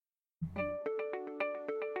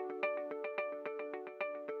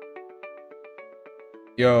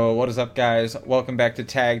Yo, what is up, guys? Welcome back to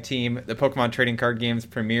Tag Team, the Pokemon Trading Card Game's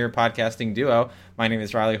premier podcasting duo. My name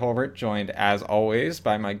is Riley Holbert, joined as always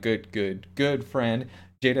by my good friend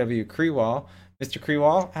JW Creewall. Mr.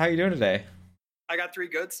 Creewall, how you doing today? I got 3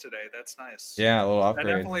 goods today. That's nice. Yeah, a little That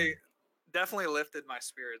upgrade. definitely lifted my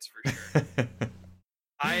spirits for sure.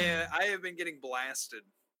 I have been getting blasted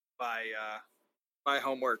by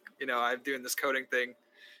homework. You know, I'm doing this coding thing,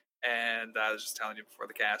 and I was just telling you before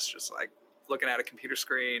the cast, just like looking at a computer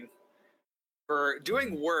screen for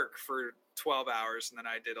doing work for 12 hours, and then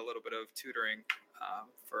I did a little bit of tutoring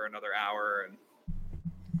for another hour, and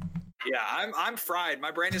yeah, I'm fried.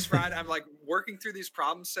 My brain is fried. I'm like working through these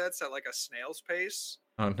problem sets at like a snail's pace.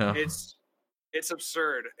 Oh no. It's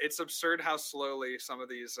absurd. It's absurd how slowly some of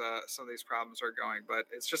these problems are going, but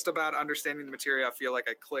it's just about understanding the material. I feel like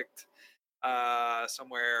I clicked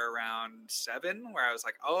somewhere around 7 where I was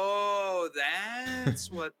like, "Oh, that's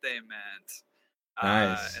what they meant."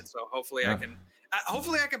 Nice. And so hopefully I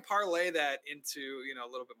can parlay that into, you know, a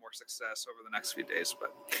little bit more success over the next few days,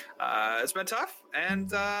 but it's been tough, and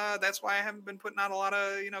that's why I haven't been putting out a lot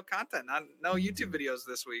of, you know, content. No YouTube videos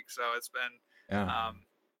this week, so it's been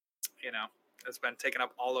you know, it's been taking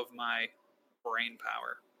up all of my brain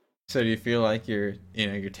power. So do you feel like you're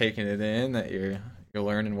taking it in, that you're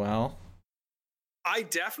learning well? I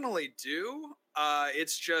definitely do.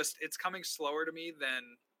 It's coming slower to me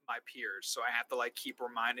than my peers, so I have to like keep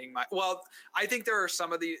reminding I think there are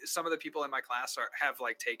some of the people in my class have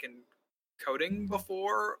like taken coding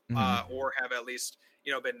before, or have at least,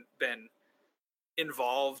 you know, been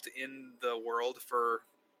involved in the world for,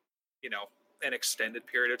 you know, an extended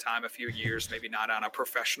period of time, a few years, maybe not on a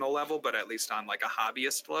professional level, but at least on like a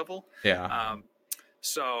hobbyist level. Yeah.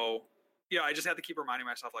 So, you know, I just have to keep reminding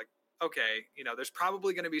myself, like, okay, you know, there's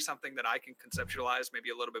probably going to be something that I can conceptualize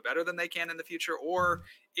maybe a little bit better than they can in the future. Or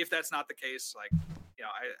if that's not the case, like, you know,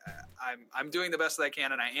 I'm doing the best that I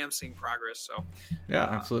can, and I am seeing progress. So yeah,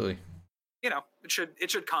 absolutely. You know, it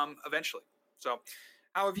should come eventually. So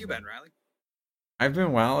how have you been, Riley? I've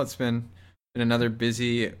been well. It's been another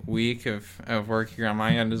busy week of work here on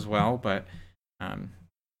my end as well, but you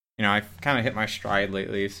know, I've kind of hit my stride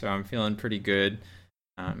lately, so I'm feeling pretty good.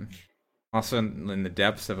 Also in the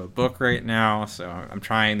depths of a book right now, so I'm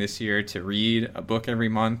trying this year to read a book every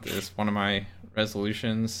month. Is one of my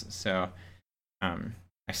resolutions. So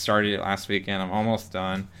I started it last weekend. I'm almost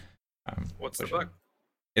done. What's the book?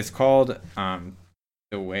 It's called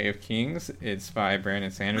The Way of Kings. It's by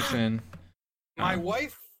Brandon Sanderson. My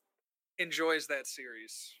wife enjoys that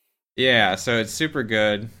series. Yeah, so it's super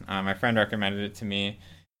good. My friend recommended it to me.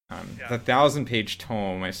 It's a 1,000-page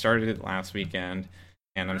tome. I started it last weekend,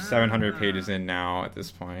 and I'm 700 pages in now at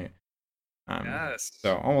this point. Yes.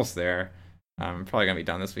 So almost there. I'm probably gonna be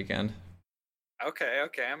done this weekend. Okay.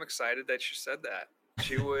 I'm excited that you said that.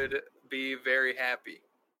 She would be very happy.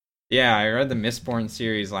 Yeah, I read the Mistborn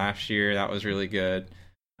series last year. That was really good.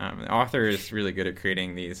 The author is really good at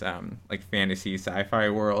creating these like fantasy sci-fi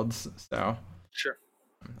worlds. So sure,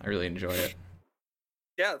 I really enjoy it.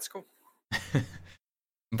 Yeah, that's cool.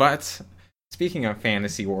 But speaking of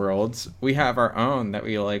fantasy worlds, we have our own that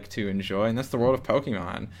we like to enjoy, and that's the world of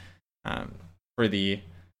Pokemon. For the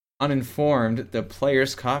uninformed, the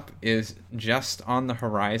Players' Cup is just on the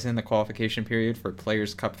horizon, the qualification period for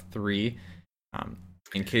Players' Cup 3.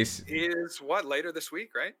 In case... Is what, later this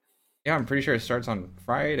week, right? Yeah, I'm pretty sure it starts on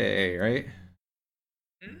Friday, right?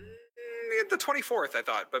 The 24th, I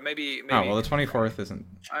thought, but maybe. Oh, well, the 24th isn't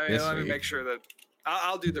this let me week. Make sure that...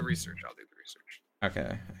 I'll do the research.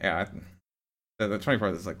 Okay, yeah. The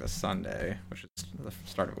 24th is like the Sunday, which is the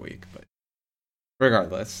start of a week, but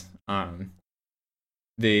regardless,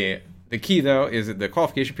 the key though is that the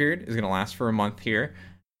qualification period is going to last for a month here,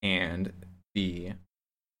 and the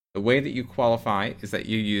way that you qualify is that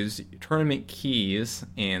you use tournament keys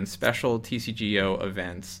and special TCGO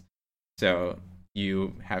events. So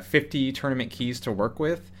you have 50 tournament keys to work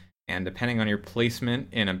with, and depending on your placement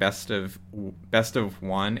in a best of 1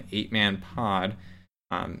 8-man pod,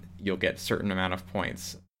 you'll get a certain amount of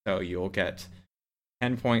points. So you'll get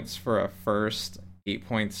 10 points for a first, 8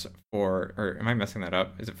 points for, or am I messing that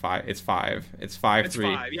up? Is it 5? It's 5. It's 5, it's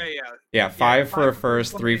 3. 5. Yeah. Yeah, 5 for a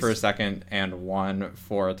first, 3 for a second, and 1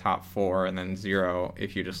 for a top 4, and then 0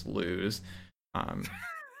 if you just lose.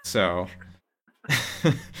 So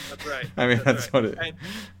that's right. I mean, that's right. what it.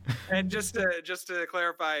 And just to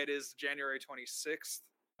clarify, it is January 26th.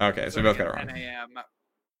 Okay, so we both got it wrong. 10 a.m.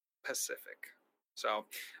 Pacific. So,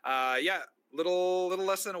 yeah, little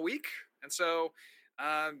less than a week, and so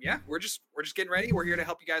Yeah, we're just getting ready. We're here to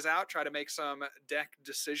help you guys out, try to make some deck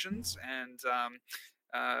decisions, and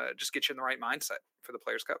just get you in the right mindset for the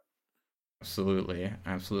Players Cup. Absolutely,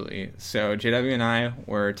 absolutely. So JW and I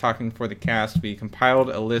were talking for the cast. We compiled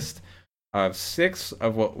a list of 6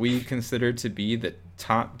 of what we consider to be the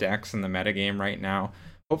top decks in the metagame right now.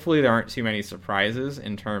 Hopefully there aren't too many surprises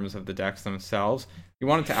in terms of the decks themselves. We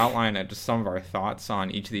wanted to outline just some of our thoughts on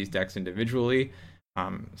each of these decks individually,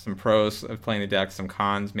 some pros of playing the deck, some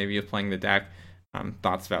cons maybe of playing the deck,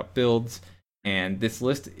 thoughts about builds. And this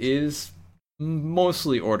list is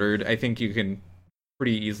mostly ordered. I think you can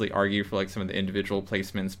pretty easily argue for like some of the individual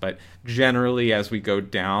placements, but generally as we go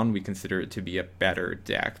down, we consider it to be a better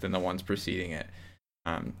deck than the ones preceding it.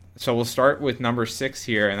 So we'll start with number 6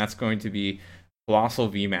 here, and that's going to be Coalossal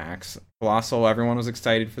VMAX. Coalossal, everyone was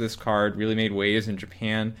excited for this card, really made waves in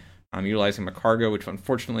Japan, utilizing Magcargo, which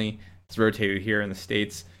unfortunately is rotated here in the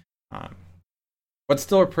States. But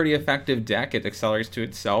still a pretty effective deck. It accelerates to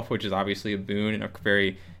itself, which is obviously a boon in a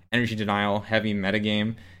very energy denial heavy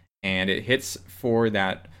metagame. And it hits for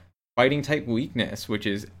that fighting type weakness, which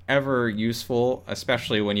is ever useful,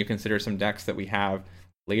 especially when you consider some decks that we have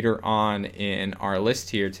later on in our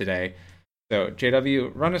list here today. So,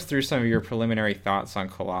 JW, run us through some of your preliminary thoughts on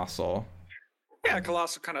Coalossal. Yeah,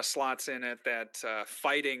 Coalossal kind of slots in at that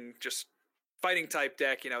fighting type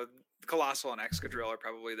deck. You know, Coalossal and Excadrill are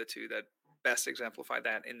probably the two that best exemplify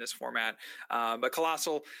that in this format. But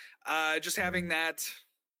Coalossal, just having that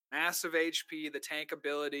massive HP, the tank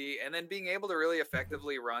ability, and then being able to really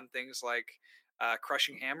effectively run things like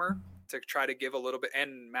Crushing Hammer to try to give a little bit,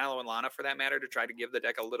 and Mallow and Lana for that matter, to try to give the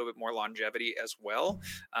deck a little bit more longevity as well.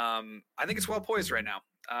 I think it's well poised right now.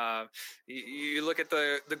 You look at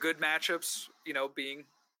the good matchups, you know, being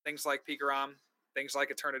things like Pikarom, things like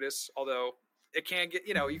Eternatus, although it can get,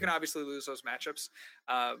 you know, you can obviously lose those matchups,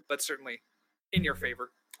 but certainly in your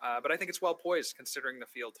favor. But I think it's well poised considering the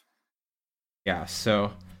field. Yeah,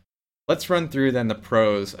 so let's run through then the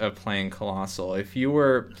pros of playing Coalossal. If you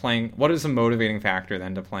were playing, what is a motivating factor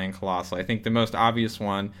then to playing Coalossal? I think the most obvious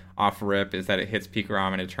one off rip is that it hits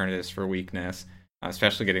Pikarom and Eternatus for weakness.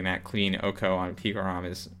 Especially getting that clean Oko on Pikarom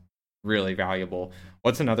is really valuable.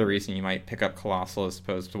 What's another reason you might pick up Coalossal as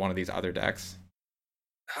opposed to one of these other decks?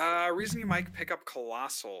 Reason you might pick up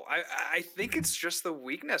Coalossal, I think it's just the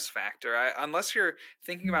weakness factor. Unless you're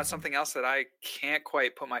thinking about something else that I can't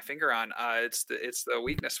quite put my finger on, it's the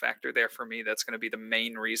weakness factor there for me. That's going to be the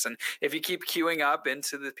main reason. If you keep queuing up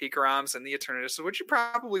into the Pikaroms and the Eternatus, which you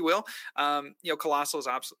probably will, you know, Coalossal is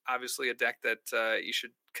obviously a deck that you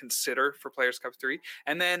should consider for Players Cup 3.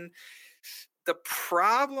 And then the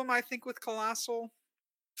problem I think with Coalossal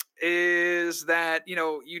is that, you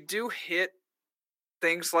know, you do hit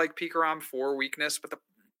things like Pikarom for weakness, but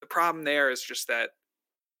the problem there is just that,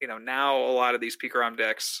 you know, now a lot of these Pikarom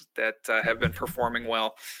decks that have been performing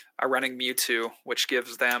well are running Mewtwo, which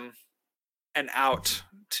gives them an out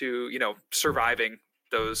to, you know, surviving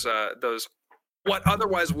those what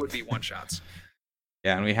otherwise would be one shots.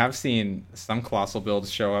 Yeah, and we have seen some Coalossal builds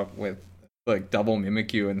show up with like double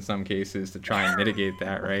Mimikyu in some cases to try and mitigate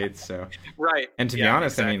that, right? So right. And to be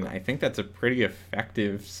honest, exactly. I mean, I think that's a pretty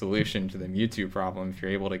effective solution to the Mewtwo problem if you're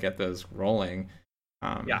able to get those rolling.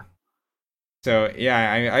 Yeah. So yeah,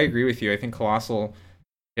 I agree with you. I think Coalossal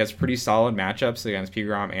has pretty solid matchups against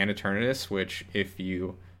Pikarom and Eternatus, which if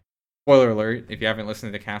you, spoiler alert, if you haven't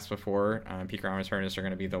listened to the cast before, Pikarom and Eternatus are going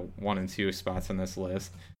to be the 1 and 2 spots on this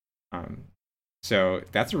list. So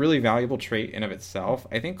that's a really valuable trait in of itself.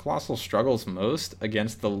 I think Coalossal struggles most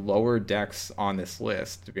against the lower decks on this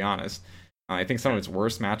list, to be honest. I think some of its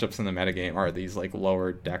worst matchups in the metagame are these like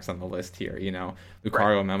lower decks on the list here. You know,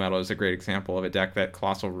 Lucario Melmetal is a great example of a deck that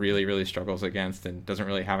Coalossal really, really struggles against and doesn't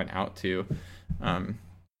really have an out to.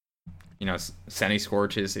 You know, Senny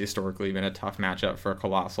Scorch has historically been a tough matchup for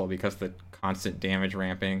Coalossal because of the constant damage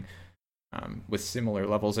ramping with similar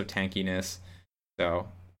levels of tankiness. So,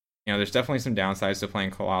 you know, there's definitely some downsides to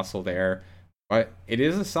playing Coalossal there, but it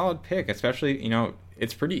is a solid pick, especially, you know,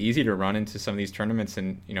 it's pretty easy to run into some of these tournaments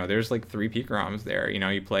and, you know, there's like 3 Pikaroms there. You know,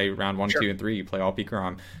 you play round 1, 2, and 3, you play all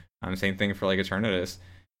Pikarom. Same thing for like Eternatus.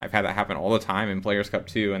 I've had that happen all the time in Players Cup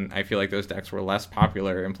 2, and I feel like those decks were less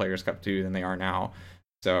popular in Players Cup 2 than they are now.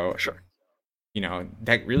 So, you know,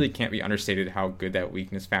 that really can't be understated how good that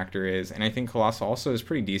weakness factor is. And I think Coalossal also is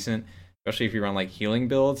pretty decent, especially if you run like healing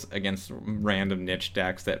builds against random niche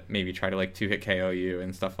decks that maybe try to like 2-hit KO you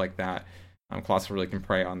and stuff like that. Coalossal really can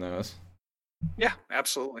prey on those. Yeah,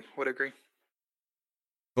 absolutely. Would agree.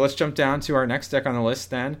 So let's jump down to our next deck on the list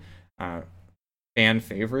then. Fan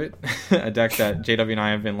favorite, a deck that JW and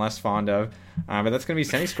I have been less fond of, but that's going to be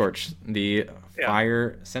Senny Scorch, the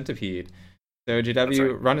Fire Centipede. So That's right.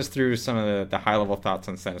 GW, run us through some of the high level thoughts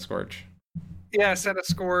on Centiskorch. Yeah,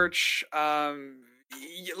 Scorch.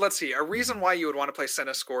 Let's see. A reason why you would want to play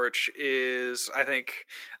Scorch is, I think,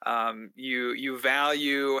 you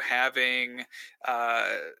value having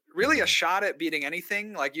really a shot at beating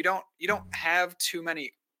anything. Like you don't have too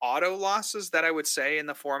many auto losses that I would say in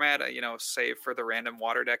the format. Save for the random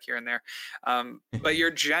water deck here and there. But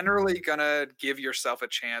you're generally gonna give yourself a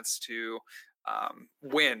chance to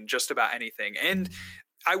win just about anything. And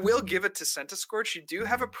I will give it to Scorch. You do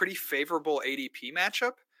have a pretty favorable ADP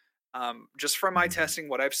matchup. Just from my testing,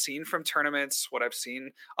 what I've seen from tournaments, what I've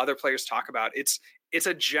seen other players talk about, it's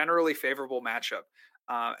a generally favorable matchup.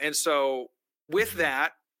 And so with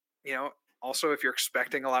that, also if you're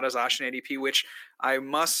expecting a lot of Zacian ADP, which I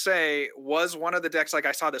must say was one of the decks, like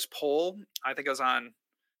I saw this poll, I think it was on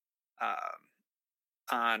uh,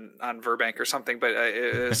 on Verbank or something,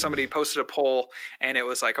 but somebody posted a poll and it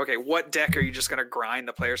was like, okay, what deck are you just going to grind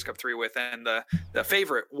the Players Cup 3 with? And the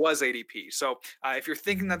favorite was ADP. So if you're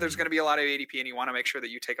thinking that there's going to be a lot of ADP and you want to make sure that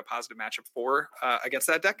you take a positive matchup for against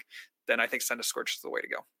that deck, then I think Scorch is the way to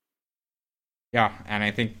go. Yeah, and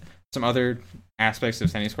I think some other aspects of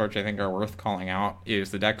Scorch I think are worth calling out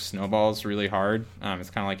is the deck snowballs really hard. It's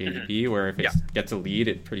kind of like ADP, where if it gets a lead,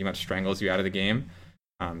 it pretty much strangles you out of the game.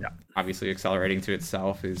 Obviously, accelerating to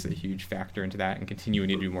itself is a huge factor into that, and continuing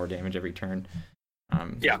to do more damage every turn.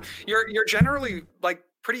 You're generally like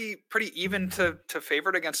pretty even to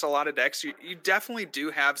favorite against a lot of decks. You definitely do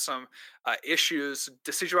have some issues.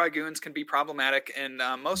 Decidueye Goons can be problematic, and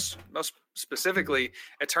most specifically,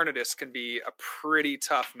 Eternatus can be a pretty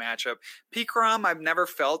tough matchup. Pikarom I've never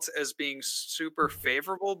felt as being super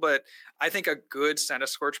favorable, but I think a good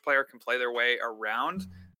Scorch player can play their way around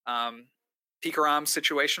Pikarom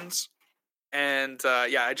situations. And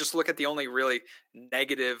I just look at the only really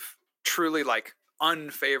negative, truly like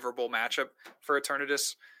unfavorable matchup for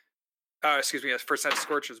Eternatus. For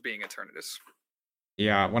Scorch as being Eternatus.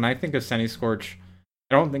 Yeah, when I think of Scorch,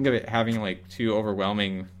 I don't think of it having like too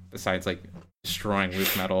overwhelming, besides like destroying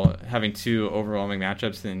Loop Metal, having two overwhelming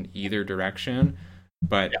matchups in either direction.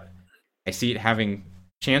 But I see it having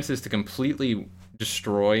chances to completely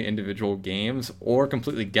destroy individual games or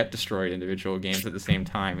completely get destroyed individual games at the same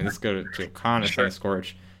time. And this goes to a con of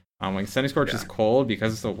Scorch. When Scorch is cold,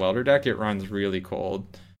 because it's a welder deck, it runs really cold.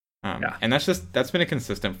 And that's been a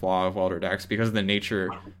consistent flaw of welder decks because of the nature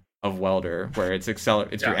of welder, where it's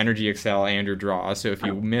your energy excel and your draw. So if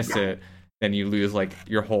you miss it, then you lose like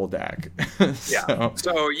your whole deck.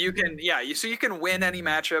 So you can win any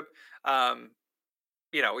matchup.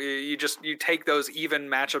 You take those even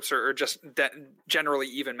matchups or just generally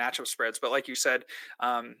even matchup spreads. But like you said,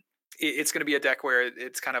 it's going to be a deck where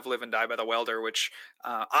it's kind of live and die by the welder, which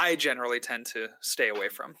I generally tend to stay away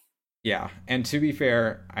from. Yeah, and to be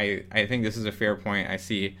fair, I think this is a fair point. I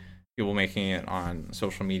see people making it on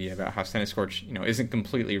social media about how Scorch, isn't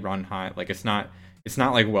completely run hot. Like it's not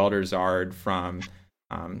like Welder Zard from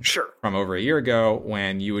over a year ago,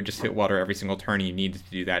 when you would just hit Welder every single turn and you needed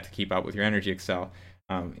to do that to keep up with your energy excel.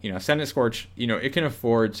 Scorch, it can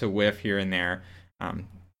afford to whiff here and there,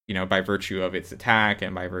 by virtue of its attack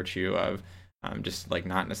and by virtue of just like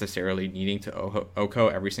not necessarily needing to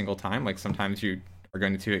OHKO every single time. Like sometimes you are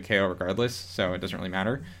going to hit KO regardless, so it doesn't really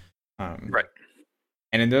matter. Right.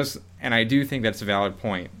 And I do think that's a valid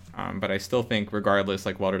point. But I still think regardless,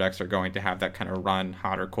 like welder decks are going to have that kind of run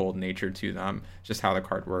hot or cold nature to them, just how the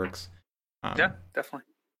card works. Yeah, definitely.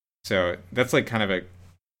 So that's like kind of a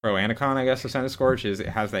pro and a con, I guess, of Scorch, is it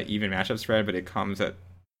has that even matchup spread, but it comes at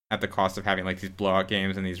the cost of having like these blowout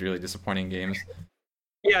games and these really disappointing games.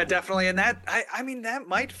 Yeah, definitely. And that, I mean, that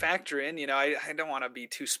might factor in, I don't want to be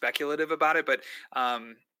too speculative about it, but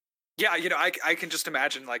I can just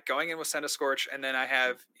imagine like going in with Scorch and then I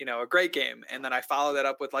have, a great game. And then I follow that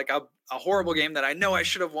up with like a horrible game that I know I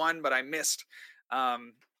should have won, but I missed.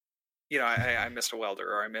 I missed a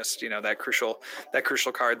welder, or I missed, that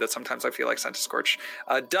crucial card that sometimes I feel like Scorch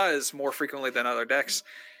does more frequently than other decks.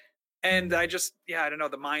 And I just, I don't know,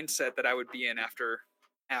 the mindset that I would be in after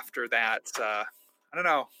that. I don't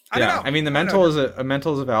know. I mean, the mental is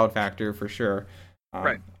a valid factor for sure.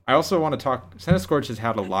 Right. I also want to talk. Scorch has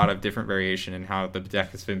had a lot of different variation in how the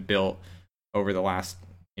deck has been built over the last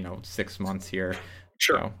 6 months here.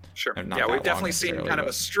 Sure. Yeah, we've definitely seen kind of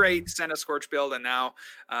a straight Scorch build, and now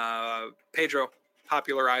Pedro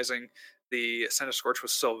popularizing the Scorch with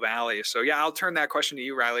Silvally. So yeah, I'll turn that question to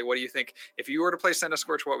you, Riley. What do you think? If you were to play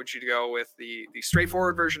Scorch, what would you go with, the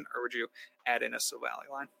straightforward version, or would you add in a Silvally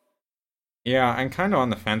line? Yeah, I'm kind of on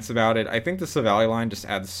the fence about it. I think the Silvally line just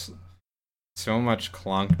adds so much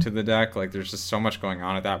clunk to the deck. Like there's just so much going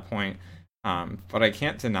on at that point. But I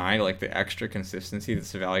can't deny like the extra consistency that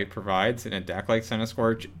Savali provides in a deck like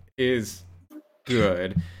Centiskorch is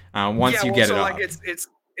good. Once you get it like up.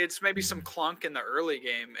 It's maybe some clunk in the early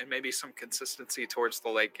game and maybe some consistency towards the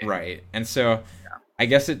late game. Right. And so I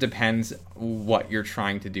guess it depends what you're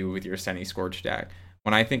trying to do with your Centiskorch deck.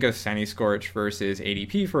 When I think of Centiskorch versus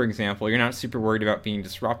ADP, for example, you're not super worried about being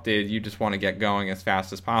disrupted. You just want to get going as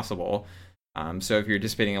fast as possible. So if you're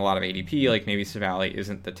anticipating a lot of ADP, like maybe Savali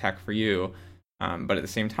isn't the tech for you. But at the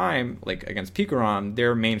same time, like against Pikarom,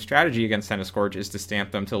 their main strategy against Centiskorch is to stamp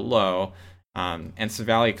them to low. And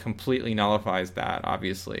Savali completely nullifies that,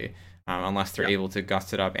 obviously, unless they're able to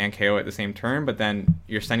gust it up and KO at the same turn. But then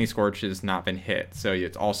your Centiskorch has not been hit, so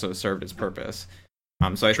it's also served its purpose.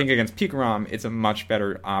 So I think against Pikarom, it's a much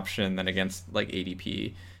better option than against like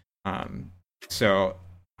ADP.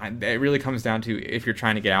 It really comes down to if you're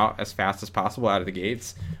trying to get out as fast as possible out of the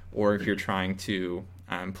gates, or if you're trying to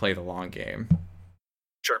play the long game.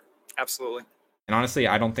 Sure, absolutely. And honestly,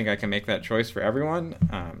 I don't think I can make that choice for everyone.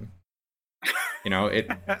 And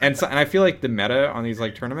I feel like the meta on these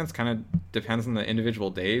like tournaments kind of depends on the individual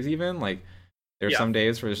days. Even like there's some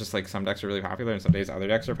days where it's just like some decks are really popular, and some days other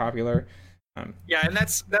decks are popular. And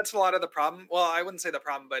that's a lot of the problem. Well, I wouldn't say the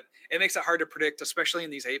problem, but it makes it hard to predict, especially in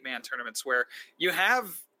these 8-man tournaments where you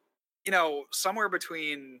have, somewhere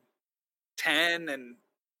between 10 and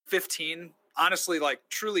 15, honestly, like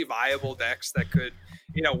truly viable decks that could,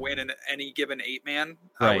 win in any given 8-man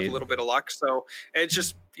with a little bit of luck. So it's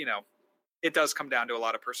just, it does come down to a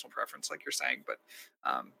lot of personal preference, like you're saying, but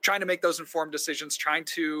trying to make those informed decisions, trying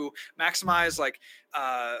to maximize like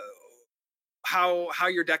how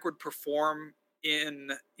your deck would perform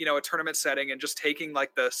in a tournament setting, and just taking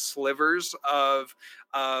like the slivers of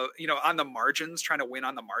on the margins, trying to win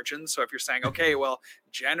on the margins. So if you're saying, okay, well,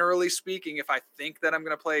 generally speaking, if I think that I'm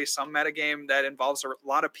going to play some metagame that involves a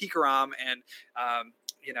lot of Pikarom, and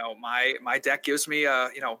my deck gives me a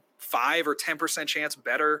 5 or 10% chance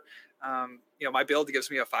better, my build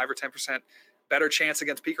gives me a 5 or 10% better chance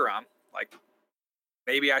against Pikarom, like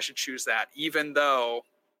maybe I should choose that, even though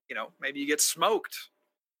maybe you get smoked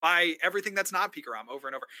by everything that's not Pikarom over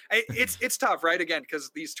and over. It's tough, right? Again, because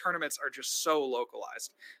these tournaments are just so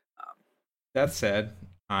localized. That said,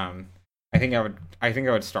 I think I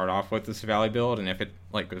would start off with the Savali build, and if it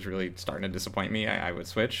like was really starting to disappoint me, I would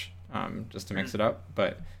switch just to mix it up.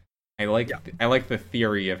 But I like the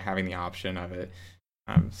theory of having the option of it.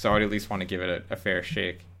 So I'd at least want to give it a fair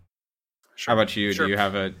shake. Sure. How about you? Sure. Do you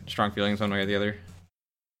have a strong feelings one way or the other?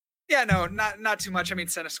 Yeah, no, not too much. I mean,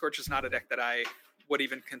 Centiskorch is not a deck that I would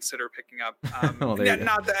even consider picking up.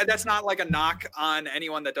 That's not like a knock on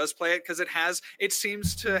anyone that does play it, because it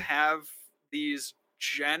seems to have these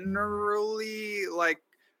generally like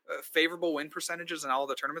favorable win percentages in all of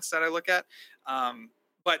the tournaments that I look at.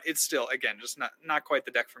 But it's still, again, just not quite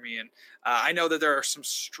the deck for me. And I know that there are some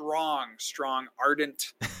strong,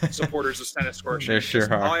 ardent supporters of Centiskorch. There sure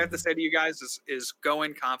are. All I have to say to you guys is go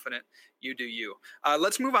in confident. You do you.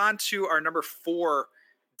 Let's move on to our number 4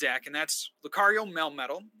 deck, and that's Lucario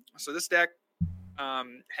Melmetal. So this deck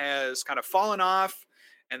has kind of fallen off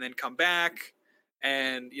and then come back,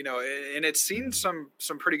 and and it's seen some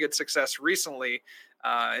pretty good success recently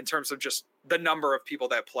in terms of just the number of people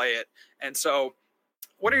that play it. And so,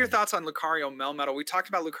 what are your thoughts on Lucario Melmetal? We talked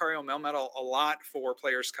about Lucario Melmetal a lot for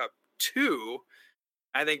Players Cup 2.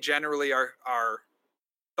 I think generally our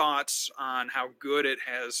thoughts on how good it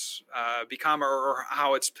has become, or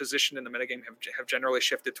how it's positioned in the metagame have generally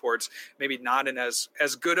shifted towards maybe not in as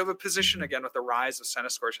good of a position. Again, with the rise of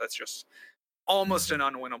Centiskorch, that's just almost an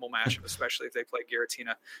unwinnable matchup, especially if they play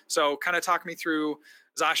Giratina. So kind of talk me through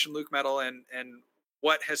Zash and Luke Metal and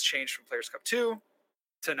what has changed from Players Cup 2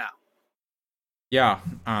 to now. Yeah,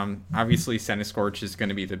 obviously Centiskorch is going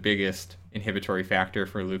to be the biggest inhibitory factor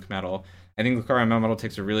for Luke Metal. I think Lucario Melmetal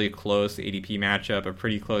takes a really close ADP matchup, a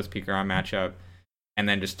pretty close Pikarom matchup, and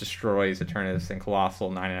then just destroys Eternatus and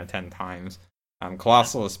Colossal 9 out of 10 times.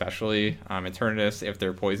 Colossal especially, Eternatus, if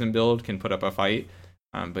their poison build, can put up a fight,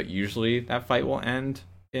 but usually that fight will end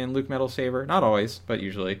in Luke Metal's favor. Not always, but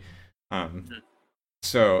usually.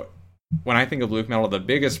 So when I think of Luke Metal, the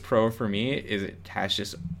biggest pro for me is it has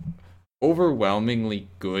just overwhelmingly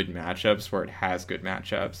good matchups where it has good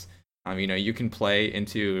matchups. You can play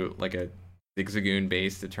into like a Zigzagoon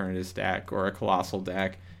based Eternatus deck or a Colossal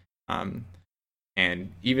deck,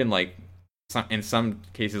 and even like in some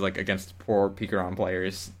cases, like against poor Pikarom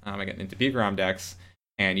players, I get into Pikarom decks,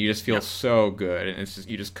 and you just feel so good, and it's just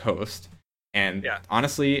you just coast. And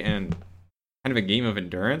honestly, in kind of a game of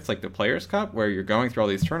endurance like the Players Cup, where you're going through all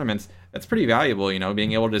these tournaments, that's pretty valuable.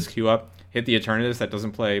 Being able to just queue up, hit the Eternatus that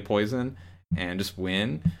doesn't play poison, and just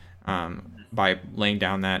win. by laying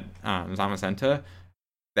down that Zamazenta,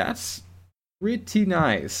 that's pretty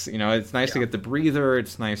nice. It's nice to Yeah. get the breather.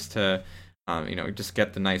 It's nice to, just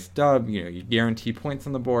get the nice dub. You guarantee points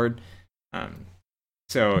on the board.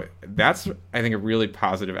 So that's, I think, a really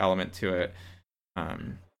positive element to it.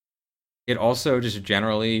 It also just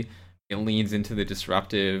generally it leans into the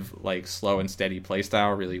disruptive, like slow and steady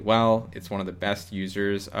playstyle really well. It's one of the best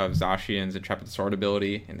users of Zacian's Intrepid Sword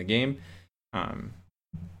ability in the game.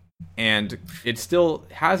 And it still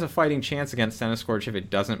has a fighting chance against Centiskorch if it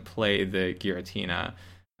doesn't play the Giratina.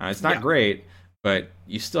 It's not great, but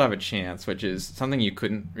you still have a chance, which is something you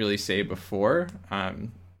couldn't really say before.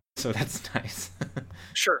 So that's nice.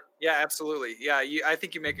 Sure. Yeah, absolutely. Yeah, I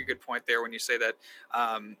think you make a good point there when you say that.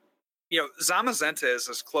 Zamazenta is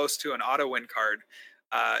as close to an auto win card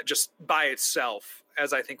just by itself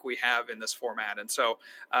as I think we have in this format. And so,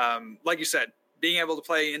 like you said, being able to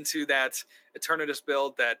play into that Eternatus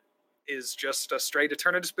build that is just a straight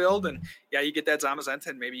Eternatus build, and yeah, you get that Zamazenta,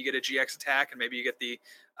 and maybe you get a GX attack, and maybe you get the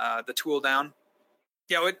tool down.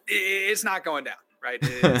 It's not going down. Right,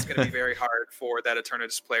 it's going to be very hard for that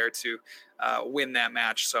Eternatus player to win that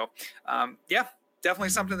match. So, definitely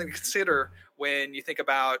something to consider when you think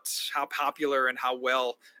about how popular and how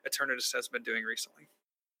well Eternatus has been doing recently.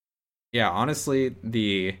 Yeah, honestly,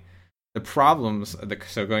 the problems,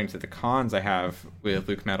 so going to the cons I have with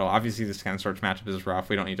Luke Metal, obviously the Centiskorch matchup is rough.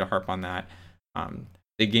 We don't need to harp on that.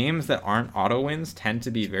 The games that aren't auto wins tend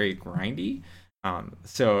to be very grindy.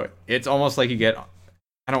 So it's almost like you get,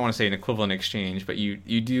 I don't want to say an equivalent exchange, but you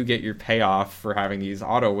do get your payoff for having these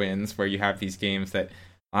auto wins where you have these games that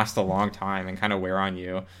last a long time and kind of wear on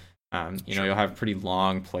you. Sure. You'll have pretty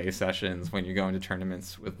long play sessions when you're going to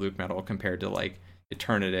tournaments with Luke Metal compared to like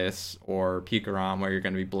Eternatus or Pikarom, where you're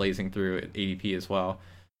going to be blazing through at ADP as well.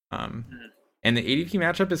 And the ADP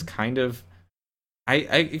matchup is kind of,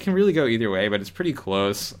 it can really go either way, but it's pretty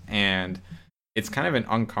close, and it's kind of an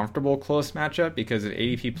uncomfortable close matchup because if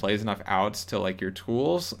ADP plays enough outs to like your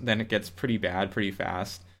tools, then it gets pretty bad pretty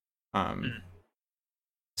fast.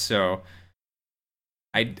 So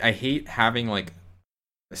I hate having like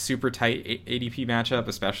a super tight ADP matchup,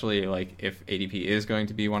 especially like if ADP is going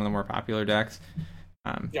to be one of the more popular decks.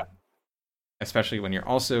 Especially when you're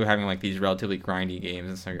also having like these relatively grindy games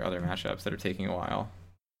and some of your other matchups that are taking a while.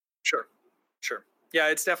 Sure. Yeah,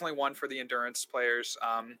 it's definitely one for the endurance players.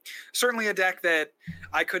 Certainly a deck that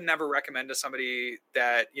I could never recommend to somebody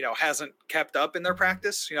that, hasn't kept up in their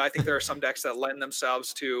practice. I think there are some decks that lend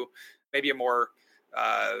themselves to maybe a more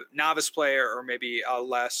novice player, or maybe a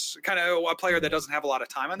less kind of a player that doesn't have a lot of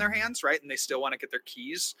time on their hands, right? And they still want to get their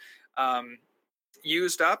keys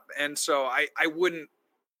used up. And so I wouldn't,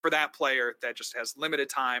 for that player that just has limited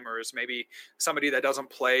time, or is maybe somebody that doesn't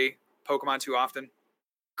play Pokemon too often,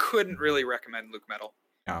 couldn't really recommend Luke Metal.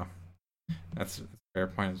 Yeah, that's a fair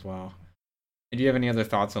point as well. And do you have any other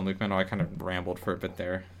thoughts on Luke Metal? I kind of rambled for a bit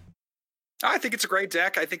there. I think it's a great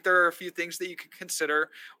deck. I think there are a few things that you can consider.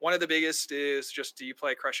 One of the biggest is just, do you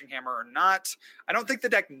play Crushing Hammer or not? I don't think the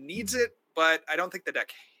deck needs it, but I don't think the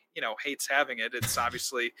deck, hates having it. It's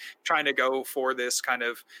obviously trying to go for this kind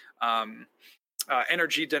of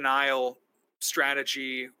energy denial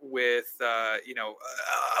strategy with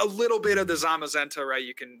a little bit of the Zamazenta, right?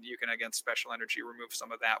 You can against special energy remove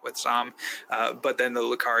some of that with Zam, but then the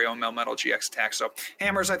Lucario Melmetal GX attack. So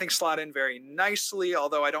hammers I think slot in very nicely,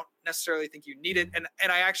 although I don't necessarily think you need it. And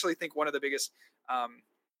I actually think one of the biggest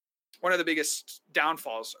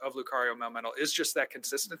downfalls of Lucario Melmetal is just that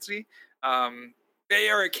consistency.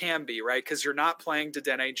 Or it can be, right? Because you're not playing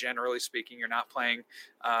Dedenne, generally speaking. You're not playing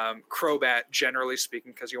Crobat, generally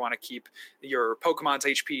speaking, because you want to keep your Pokemon's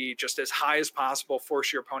HP just as high as possible,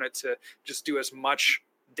 force your opponent to just do as much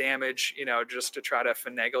damage, just to try to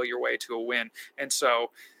finagle your way to a win. And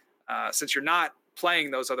so since you're not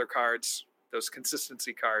playing those other cards, those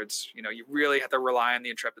consistency cards, you really have to rely on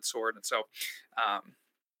the Intrepid Sword. And so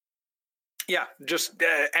just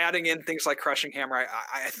adding in things like Crushing Hammer,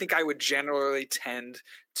 I think I would generally tend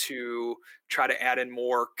to try to add in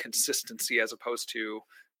more consistency as opposed to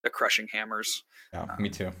the Crushing Hammers. Yeah, me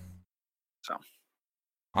too. So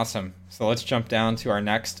awesome. So let's jump down to our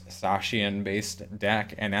next Zacian-based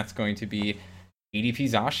deck, and that's going to be ADP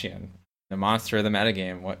Zacian, the monster of the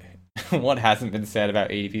metagame. What hasn't been said about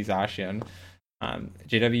ADP Zacian?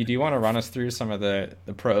 JW, do you want to run us through some of the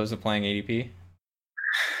pros of playing ADP?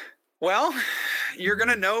 Well, you're going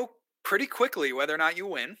to know pretty quickly whether or not you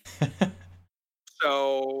win.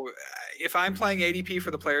 So if I'm playing ADP for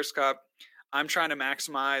the Players' Cup, I'm trying to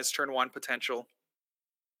maximize turn one potential.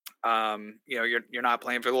 You're not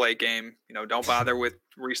playing for the late game. Don't bother with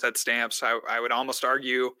reset stamps. I would almost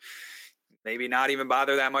argue maybe not even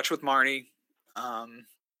bother that much with Marnie. And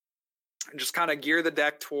just kind of gear the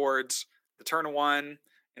deck towards the turn one.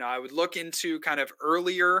 I would look into kind of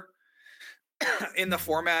earlier in the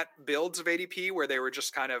format builds of ADP where they were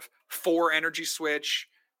just kind of 4 energy switch,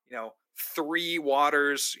 3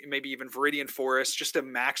 waters, maybe even Viridian Forest, just to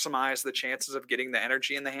maximize the chances of getting the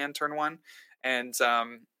energy in the hand turn one, and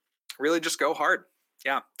really just go hard.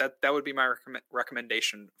 Yeah, that would be my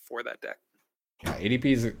recommendation for that deck. Yeah, ADP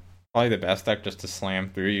is probably the best deck just to slam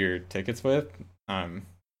through your tickets with,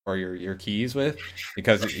 or your keys with,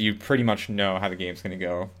 because you pretty much know how the game's going to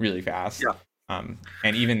go really fast. Yeah.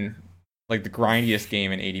 And even like the grindiest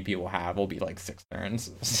game an ADP will be like 6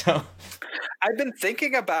 turns. So I've been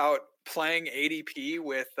thinking about playing ADP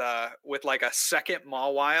with like a second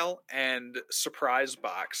Mawile and Surprise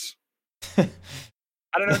Box. I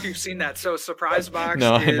don't know if you've seen that. So Surprise Box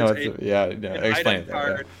no, is I know explain that.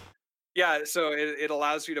 Card. Yeah, so it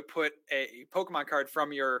allows you to put a Pokemon card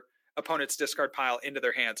from your opponent's discard pile into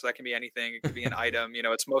their hand. So that can be anything. It could be an item.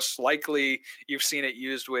 It's most likely you've seen it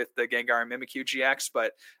used with the Gengar and Mimikyu GX,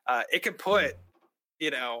 but it can put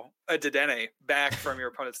a Dedenne back from your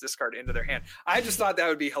opponent's discard into their hand. I just thought that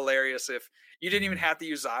would be hilarious if you didn't even have to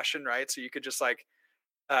use Zacian, right? So you could just like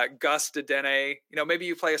Gus Dedenne, maybe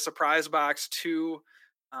you play a Surprise Box to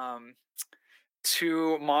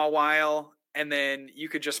Mawile, and then you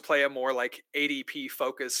could just play a more like ADP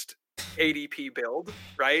focused ADP build,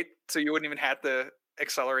 right? So you wouldn't even have to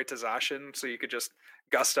accelerate to Zacian, so you could just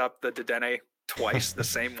gust up the Dedenne twice, the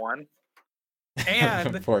same one.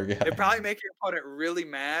 And it probably make your opponent really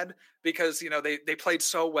mad because they played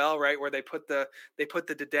so well, right? Where they put the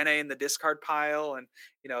Dedenne in the discard pile, and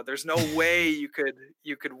there's no way you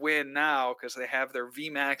could win now because they have their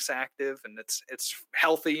VMAX active and it's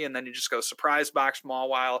healthy, and then you just go Surprise Box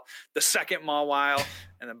Mawile, the second Mawile,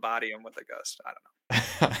 and then body him with a Gust. I don't know.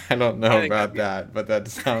 I don't know about that, but that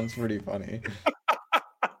sounds pretty funny.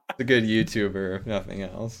 It's a good YouTuber, if nothing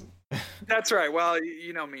else. That's right. Well,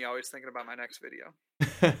 you know me, always thinking about my next video.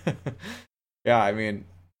 Yeah, I mean,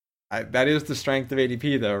 that is the strength of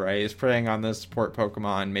ADP, though, right? Is preying on those support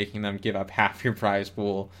Pokemon, making them give up half your prize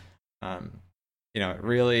pool. It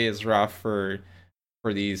really is rough for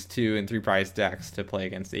these 2 and 3 prize decks to play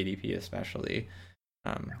against ADP, especially.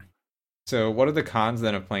 So, what are the cons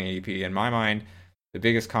then of playing ADP? In my mind, the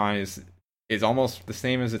biggest con is almost the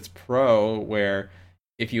same as its pro, where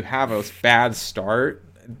if you have a bad start,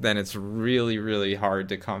 then it's really, really hard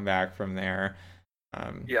to come back from there.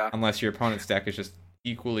 Unless your opponent's deck is just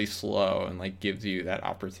equally slow and like gives you that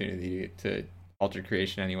opportunity to alter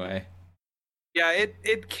creation anyway. Yeah,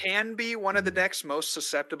 it can be one of the decks most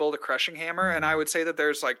susceptible to Crushing Hammer, and I would say that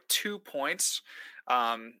there's like 2 points,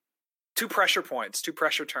 2 pressure points, 2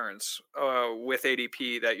 pressure turns with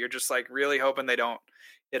ADP that you're just like really hoping they don't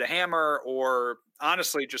hit a hammer or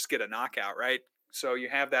honestly just get a knockout, right? So you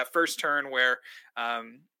have that first turn where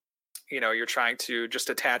you're trying to just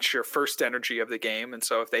attach your first energy of the game, and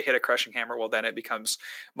so if they hit a Crushing Hammer, well, then it becomes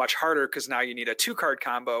much harder because now you need a 2-card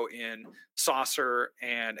combo in Saucer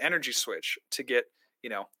and Energy Switch to get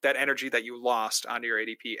that energy that you lost onto your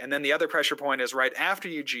ADP. And then the other pressure point is right after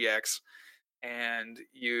you GX, and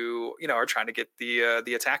you are trying to get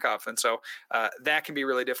the attack off, and so that can be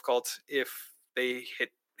really difficult if they hit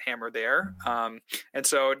hammer there. And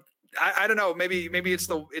so I don't know. Maybe it's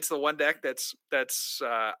the one deck that's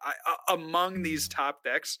among these top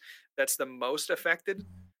decks that's the most affected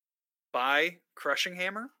by Crushing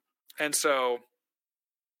Hammer, and so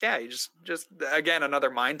yeah, you just again another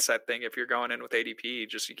mindset thing. If you're going in with ADP,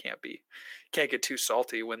 you can't get too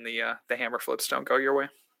salty when the hammer flips don't go your way.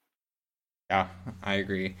 Yeah, I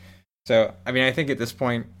agree. So I mean, I think at this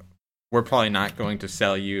point we're probably not going to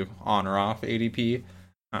sell you on or off ADP.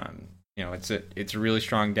 It's a really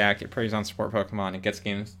strong deck. It preys on support Pokemon. It gets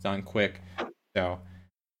games done quick. So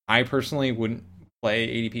I personally wouldn't play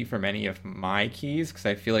ADP for many of my keys because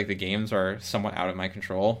I feel like the games are somewhat out of my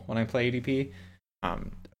control when I play ADP.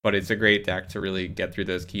 But it's a great deck to really get through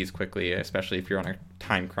those keys quickly, especially if you're on a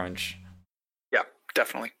time crunch. Yeah,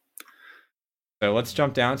 definitely. So let's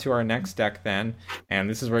jump down to our next deck then. And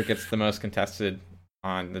this is where it gets the most contested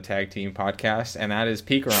on the Tag Team podcast, and that is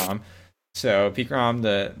Pikarom. So Pikarom,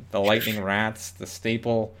 the Lightning Rats, the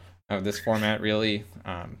staple of this format, really.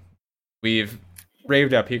 We've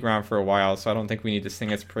raved at Pikarom for a while, so I don't think we need to sing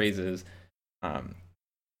its praises. A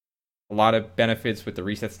lot of benefits with the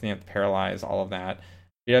reset stamp, paralyze, all of that.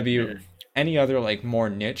 Do you have any other like more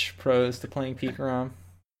niche pros to playing Pikarom?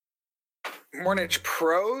 More niche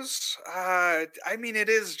pros? I mean, it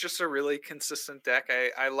is just a really consistent deck.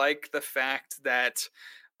 I like the fact that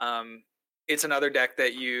it's another deck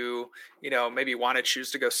that maybe want to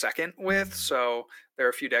choose to go second with. So there are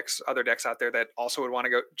a few other decks out there that also would want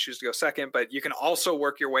to choose to go second, but you can also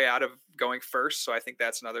work your way out of going first. So I think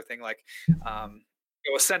that's another thing. Like,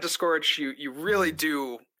 with Centiskorch, you really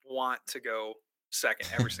do want to go second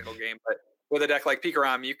every single game, but with a deck like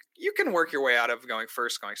Pikarom, you can work your way out of going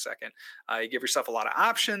first, going second. You give yourself a lot of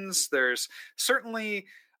options. There's certainly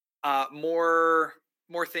more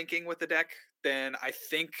thinking with the deck than I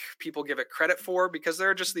think people give it credit for, because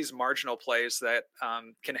there are just these marginal plays that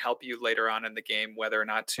can help you later on in the game, whether or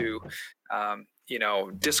not to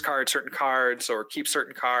discard certain cards or keep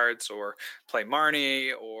certain cards or play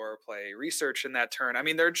Marnie or play research in that turn. I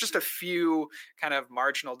mean, there are just a few kind of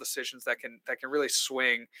marginal decisions that can really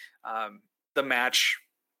swing the match,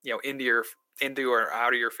 into or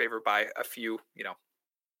out of your favor by a few,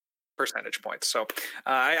 percentage points. So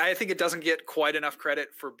I think it doesn't get quite enough credit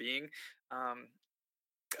for being,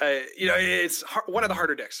 it's one of the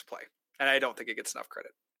harder decks to play, and I don't think it gets enough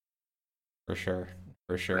credit. For sure.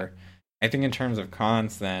 Right. I think in terms of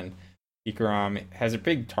cons, then Pikarom has a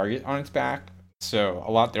big target on its back,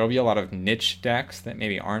 so there'll be a lot of niche decks that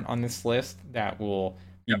maybe aren't on this list that will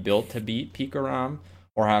be built to beat Pikarom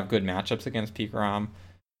or have good matchups against Pikarom.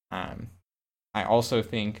 I also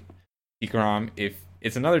think Pikarom, if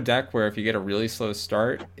it's another deck where if you get a really slow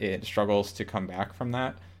start, it struggles to come back from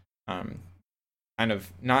that. Kind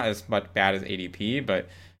of not as much bad as ADP, but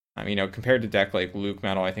compared to deck like Luke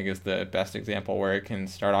Metal, I think is the best example where it can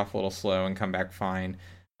start off a little slow and come back fine.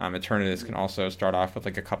 Eternatus can also start off with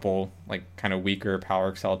like a couple like kind of weaker Power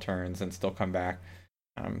Excel turns and still come back.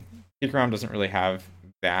 Pikarom doesn't really have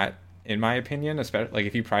that, in my opinion. Especially like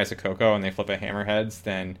if you prize a Coco and they flip a Hammerheads,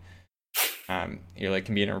 then you're like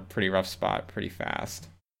can be in a pretty rough spot pretty fast.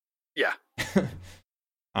 Yeah.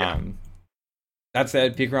 That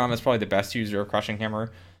said, Pikarom is probably the best user of Crushing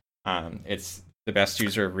Hammer. It's the best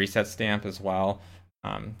user of Reset Stamp as well,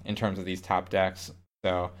 in terms of these top decks.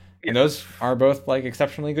 So, and those are both like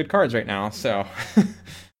exceptionally good cards right now. So,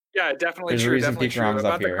 yeah, definitely there's true. a reason Definitely true Pikarom's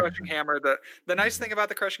about up the here. Crushing Hammer. The nice thing about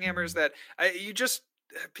the Crushing Hammer is that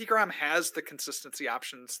Pikarom has the consistency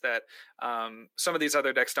options that some of these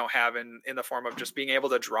other decks don't have, in the form of just being able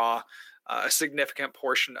to draw a significant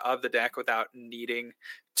portion of the deck without needing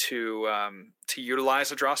to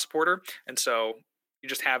utilize a draw supporter. And so you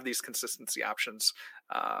just have these consistency options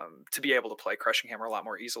to be able to play Crushing Hammer a lot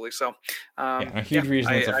more easily. So a huge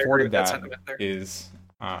reason it's afforded that is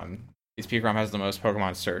Pikarom has the most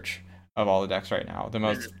Pokemon Search of all the decks right now, the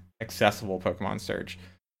most accessible Pokemon Search.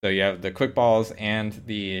 So you have the Quick Balls and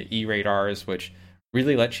the E-Radars, which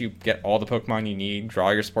really let you get all the Pokemon you need, draw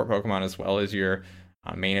your support Pokemon as well as your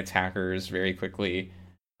main attackers very quickly.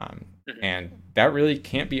 And that really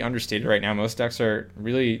can't be understated right now. Most decks are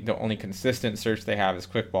really, the only consistent search they have is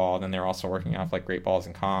Quick Ball, then they're also working off like Great Balls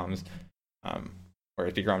and Comms,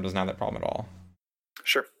 whereas Pikarom doesn't have that problem at all.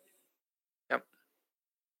 Sure. Yep.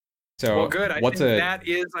 So, well, good. I think that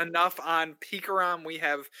is enough on Pikarom. We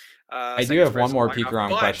have. I do have one more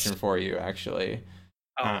Pikarom question for you, actually.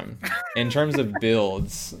 In terms of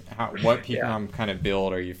builds, what Pikarom kind of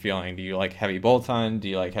build are you feeling? Do you like heavy Boltund? Do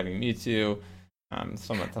you like heavy Mewtwo?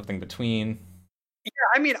 Something between? Yeah,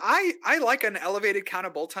 I mean, I like an elevated count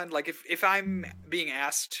of Boltund. Like if I'm being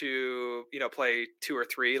asked to play 2 or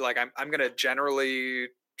 3, like I'm gonna generally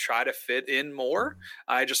try to fit in more.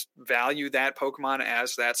 I just value that Pokemon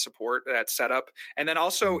as that support, that setup. And then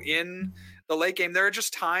also in the late game, there are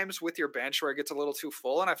just times with your bench where it gets a little too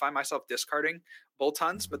full, and I find myself discarding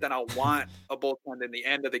Boltunds, but then I'll want a Boltund in the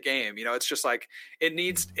end of the game. It's just like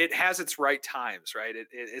it has its right times, right?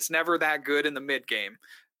 It's never that good in the mid game,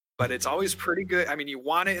 but it's always pretty good. I mean, you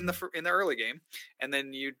want it in the early game, and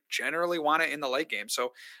then you generally want it in the late game.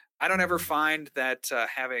 So I don't ever find that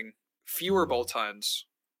having fewer Boltunds,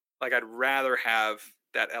 like I'd rather have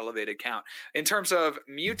that elevated count. In terms of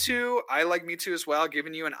Mewtwo, I like Mewtwo as well,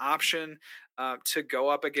 giving you an option to go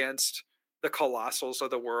up against the Colossals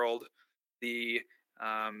of the world, the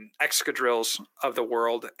Excadrills of the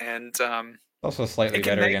world, and also slightly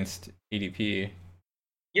better against EDP.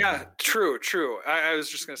 Yeah, true. I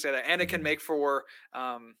was just going to say that, and it can make for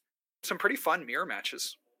some pretty fun mirror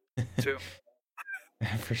matches too.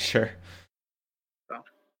 For sure.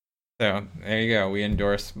 So there you go. We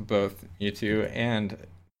endorse both Mewtwo and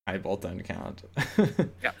high Boltund count.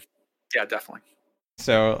 Yeah, definitely.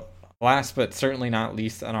 So last but certainly not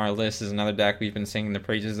least on our list is another deck we've been singing the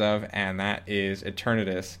praises of, and that is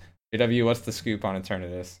Eternatus. JW, what's the scoop on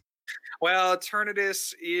Eternatus? Well,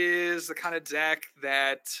 Eternatus is the kind of deck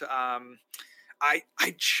that I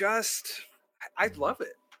love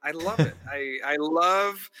it. I love it. I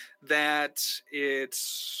love that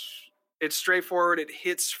it's It's straightforward. It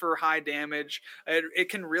hits for high damage. It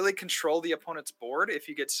can really control the opponent's board if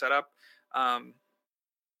you get set up,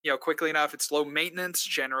 quickly enough. It's low maintenance,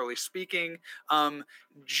 generally speaking.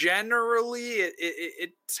 Generally,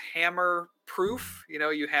 it's hammer proof.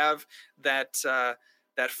 You have that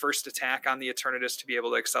first attack on the Eternatus to be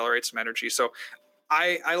able to accelerate some energy. So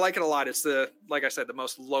I like it a lot. It's like I said, the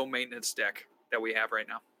most low maintenance deck that we have right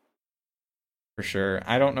now. For sure.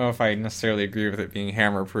 I don't know if I necessarily agree with it being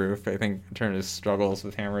hammer proof. I think Eternatus struggles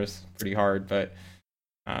with hammers pretty hard, but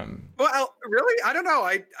well, really, I don't know.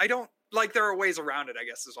 I don't like. There are ways around it, I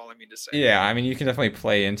guess, is all I mean to say. yeah, I mean you can definitely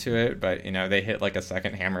play into it, but they hit like a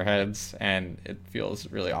second hammerheads and it feels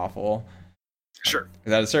really awful. Sure.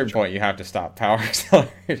 Because at a certain point you have to stop power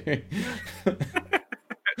accelerating.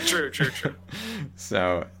 True.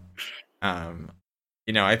 So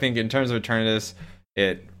I think in terms of Eternatus,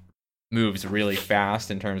 it moves really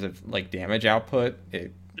fast in terms of like damage output.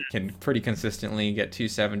 It can pretty consistently get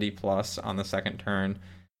 270 plus on the second turn.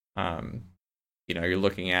 You're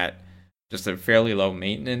looking at just a fairly low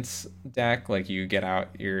maintenance deck. Like you get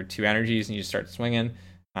out your 2 energies and you start swinging.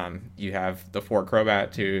 You have the 4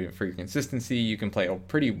 Crobat for your consistency. You can play a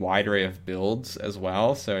pretty wide array of builds as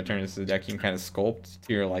well. So it turns the deck you can kind of sculpt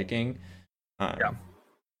to your liking. Yeah.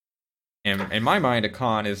 And in my mind, a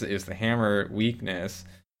con is the hammer weakness.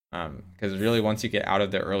 Because really, once you get out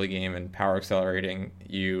of the early game and power accelerating,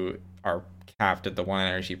 you are capped at the 1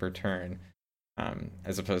 energy per turn,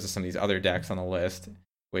 as opposed to some of these other decks on the list,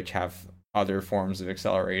 which have other forms of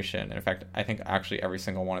acceleration. And in fact, I think actually every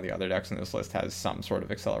single one of the other decks on this list has some sort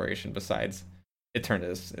of acceleration besides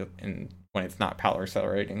Eternatus when it's not power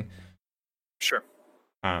accelerating. Sure.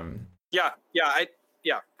 Yeah,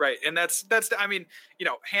 right. And that's I mean,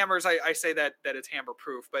 hammers, I say that it's hammer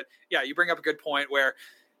proof, but yeah, you bring up a good point where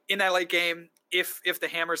in that late game, if the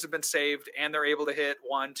hammers have been saved and they're able to hit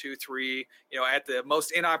 1, 2, 3, at the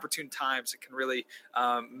most inopportune times, it can really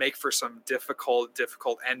make for some difficult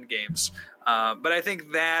end games. But I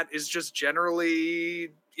think that is just generally,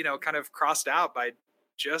 kind of crossed out by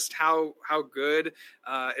just how good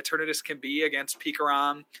Eternatus can be against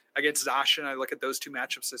Pikarom, against Zacian. I look at those 2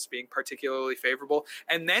 matchups as being particularly favorable.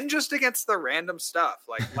 And then just against the random stuff.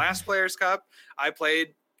 Like last Players' Cup, I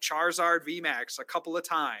played Charizard VMAX a couple of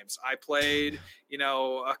times. I played,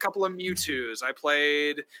 a couple of Mewtwo's. I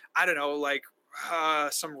played, I don't know, like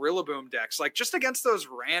some Rillaboom decks. Like just against those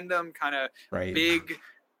random kind of big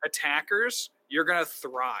attackers, you're going to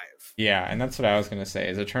thrive. Yeah, and that's what I was going to say.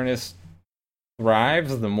 Is Eternatus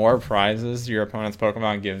thrives the more prizes your opponent's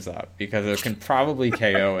Pokemon gives up, because it can probably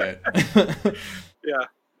KO it. Yeah,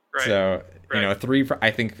 right. So,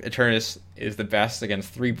 I think Eternatus is the best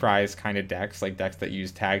against 3 prize kind of decks, like decks that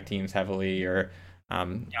use tag teams heavily or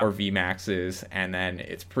VMAXs, and then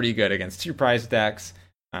it's pretty good against 2 prize decks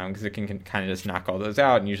because it can kind of just knock all those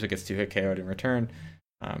out and usually gets 2-hit KO'd in return.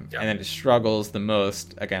 And then it struggles the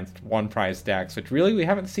most against 1 prize decks, which really we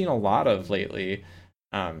haven't seen a lot of lately.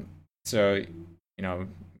 So,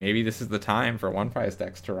 maybe this is the time for 1 prize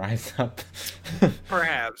decks to rise up.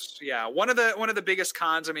 Perhaps, yeah. One of the biggest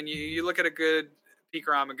cons. I mean, you look at a good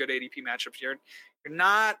Pikarom and good ADP matchup here. You're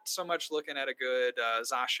not so much looking at a good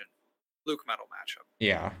Zacian Luke Metal matchup.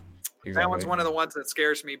 Yeah, exactly. That one's one of the ones that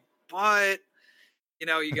scares me. But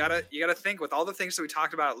you gotta think with all the things that we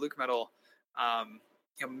talked about at Luke Metal.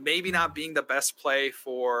 Maybe not being the best play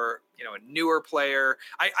for a newer player.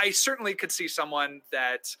 I certainly could see someone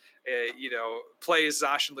that plays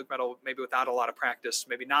Zacian Luke Metal maybe without a lot of practice,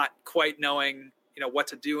 maybe not quite knowing what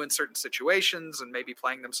to do in certain situations, and maybe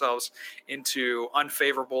playing themselves into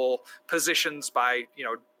unfavorable positions by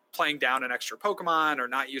playing down an extra Pokemon or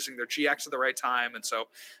not using their GX at the right time. And so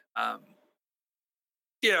I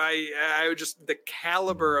would just, the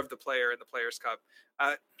caliber of the player in the Players' Cup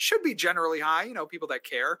should be generally high, people that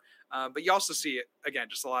care. But you also see it, again,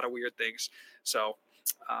 just a lot of weird things. So,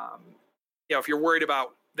 if you're worried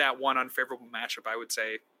about that one unfavorable matchup, I would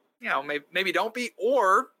say, maybe don't be,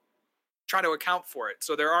 or try to account for it.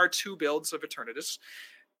 So there are 2 builds of Eternatus.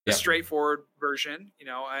 The straightforward version,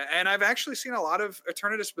 and I've actually seen a lot of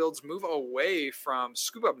Eternatus builds move away from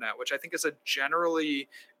Scoop Up Net, which I think is a generally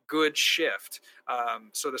good shift.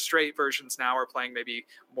 So the straight versions now are playing maybe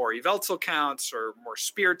more Yveltal counts or more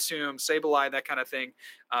Spiritomb, Sableye, that kind of thing,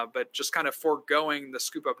 but just kind of foregoing the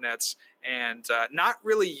Scoop Up Nets and not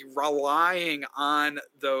really relying on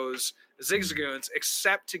those Zigzagoons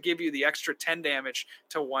except to give you the extra 10 damage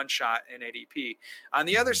to one-shot in ADP. On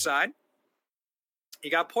the other side, you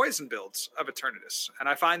got poison builds of Eternatus, and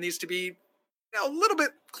I find these to be a little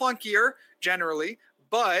bit clunkier generally,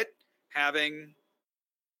 but having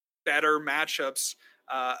better matchups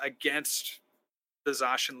against the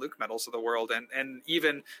Zacian Luke metals of the world, and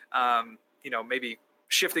even maybe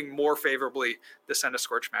shifting more favorably the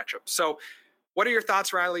Centiskorch matchup. So, what are your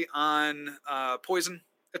thoughts, Riley, on Poison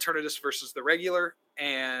Eternatus versus the regular,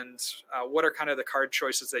 and what are kind of the card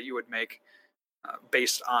choices that you would make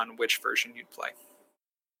based on which version you'd play?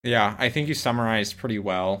 Yeah, I think you summarized pretty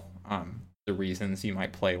well the reasons you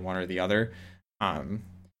might play one or the other.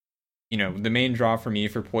 The main draw for me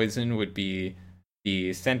for Poison would be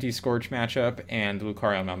the Centiskorch matchup and the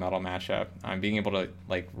Lucario Melmetal matchup. Being able to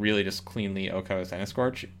really just cleanly OHKO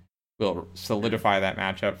Centiskorch will solidify that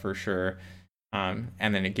matchup for sure. And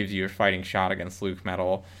then it gives you a fighting shot against Luke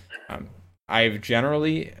Metal. I've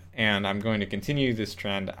generally, and I'm going to continue this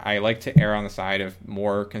trend, I like to err on the side of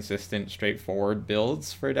more consistent, straightforward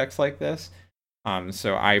builds for decks like this.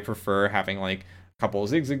 So I prefer having a couple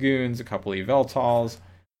Zigzagoons, a couple Yveltals,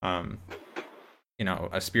 a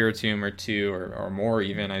Spiritomb or two or more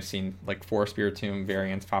even. I've seen 4 Spiritomb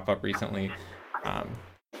variants pop up recently.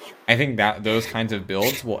 I think that those kinds of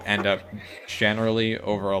builds will end up generally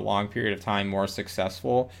over a long period of time more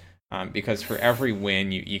successful, because for every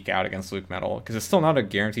win you eke out against Luke Metal, because it's still not a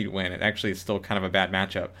guaranteed win, it actually is still kind of a bad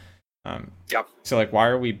matchup. Yep. So why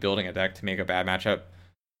are we building a deck to make a bad matchup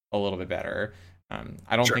a little bit better?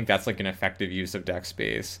 I don't think that's an effective use of deck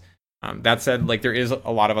space. That said, there is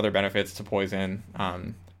a lot of other benefits to Poison.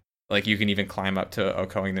 You can even climb up to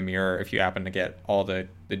OHKOing the mirror if you happen to get all the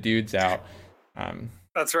dudes out.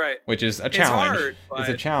 That's right. Which is a challenge. It's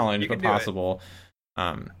a challenge, but possible.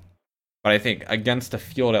 But I think against a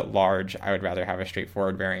field at large, I would rather have a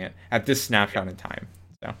straightforward variant at this snapshot in time.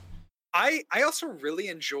 So I also really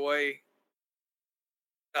enjoy,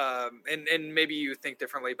 and maybe you think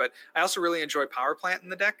differently, but I also really enjoy Power Plant in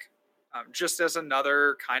the deck. Just as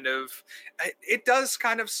another kind of, it does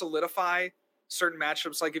kind of solidify certain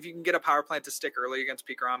matchups. If you can get a Power Plant to stick early against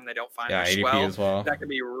Pikarom and they don't find their ADP as well, that can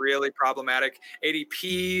be really problematic.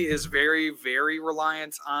 ADP is very, very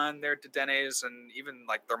reliant on their Dedennes and even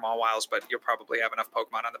their Mawwiles, but you'll probably have enough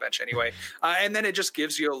Pokemon on the bench anyway. And then it just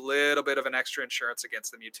gives you a little bit of an extra insurance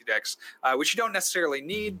against the Mewtwo decks, which you don't necessarily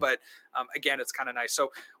need, but again, it's kind of nice.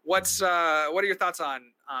 So what are your thoughts on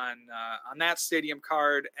that stadium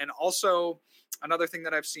card? And also another thing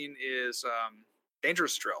that I've seen is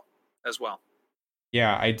Dangerous Drill as well.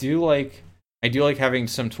 Yeah, I do like having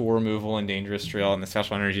some tool removal and Dangerous Drill, and the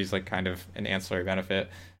special energy is kind of an ancillary benefit,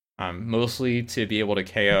 mostly to be able to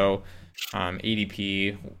KO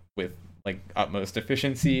ADP with utmost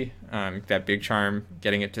efficiency. That Big Charm,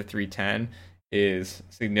 getting it to 310 is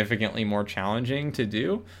significantly more challenging to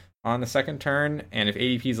do on the second turn, and if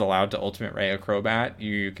ADP is allowed to Ultimate Ray a Crobat,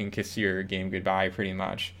 you can kiss your game goodbye pretty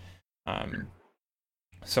much.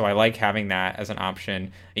 So I like having that as an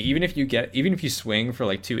option. Even if you swing for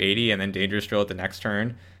 280 and then Dangerous Drill at the next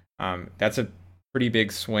turn, that's a pretty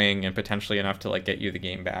big swing and potentially enough to get you the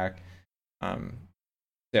game back.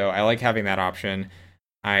 So I like having that option.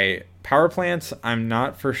 Power Plants I'm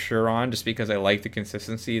not for sure on, just because I like the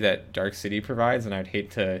consistency that Dark City provides, and I'd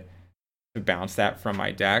hate to bounce that from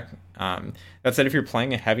my deck. That said, if you're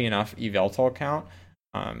playing a heavy enough Yveltal count,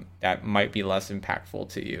 that might be less impactful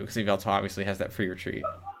to you, because Yveltal obviously has that free retreat.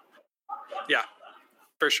 Yeah,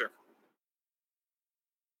 for sure.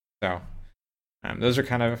 So those are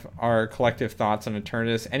kind of our collective thoughts on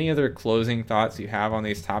Eternatus. Any other closing thoughts you have on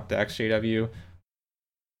these top decks, JW?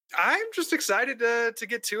 I'm just excited to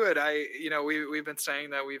get to it. We've been saying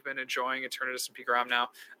that we've been enjoying Eternatus and Pikarom now.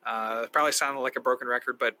 Probably sounded like a broken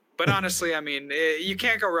record, but honestly, you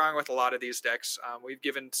can't go wrong with a lot of these decks. We've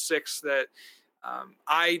given 6 that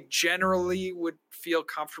I generally would feel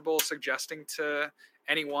comfortable suggesting to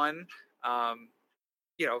anyone.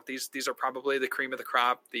 These are probably the cream of the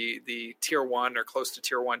crop, the tier 1 or close to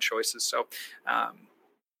tier 1 choices. So,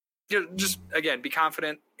 just again, be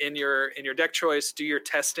confident in your deck choice. Do your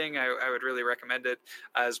testing. I would really recommend it,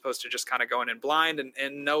 as opposed to just kind of going in blind,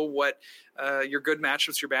 and know what your good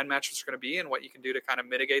matchups, your bad matchups are going to be, and what you can do to kind of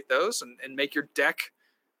mitigate those, and make your deck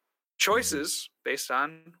choices based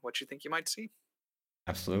on what you think you might see.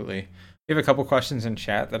 Absolutely. We have a couple questions in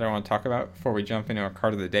chat that I want to talk about before we jump into our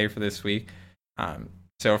card of the day for this week.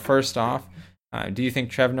 So first off, do you think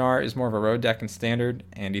Trevnar is more of a road deck in Standard?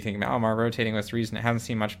 And do you think Malamar rotating was the reason it hasn't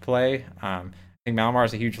seen much play? I think Malamar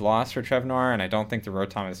is a huge loss for Trevnar, and I don't think the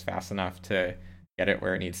Rotom is fast enough to get it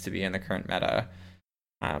where it needs to be in the current meta.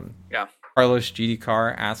 Yeah. Carlos GD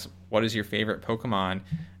Carr asks, what is your favorite Pokemon?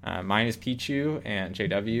 Mine is Pichu, and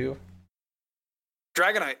JW?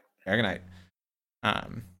 Dragonite.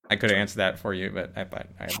 I I could have answered that for you, but I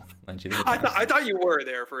lent you the I thought you were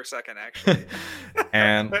there for a second, actually.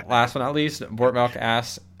 And last but not least, Bortmelk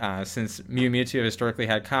asks, since Mew and Mewtwo have historically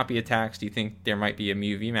had copy attacks, do you think there might be a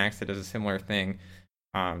Mew VMAX that does a similar thing?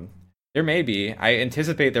 There may be. I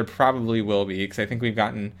anticipate there probably will be, because I think we've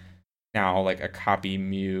gotten now like a copy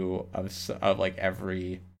Mew of like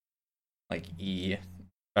every like E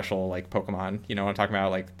special like Pokemon. You know what I'm talking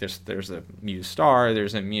about? Like there's a Mew Star,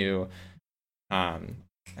 there's a Mew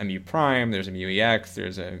Prime, there's a Mew EX,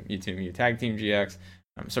 there's a Mewtwo Mew Tag Team GX.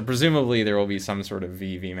 So presumably there will be some sort of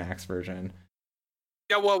VMAX version.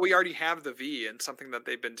 Yeah, well, we already have the V, and something that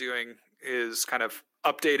they've been doing is kind of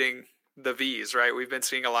updating the Vs, right? We've been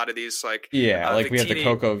seeing a lot of these, like we have the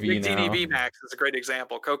Coco V now. Victini VMAX is a great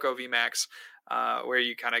example. Coco VMAX, where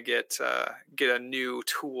you kind of get a new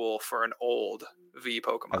tool for an old V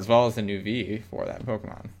Pokemon, as well as a new V for that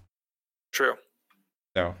Pokemon. True.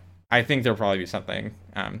 So I think there'll probably be something,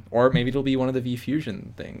 or maybe it'll be one of the V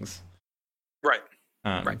Fusion things. Right.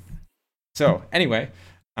 Right. So anyway,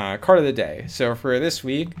 card of the day. So for this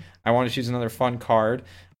week, I want to choose another fun card.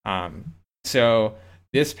 So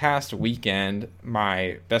this past weekend,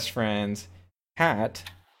 my best friend's cat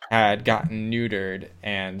had gotten neutered,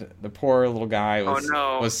 and the poor little guy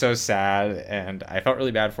was so sad, and I felt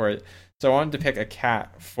really bad for it. So I wanted to pick a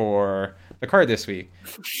cat for the card this week.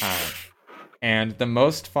 And the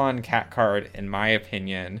most fun cat card, in my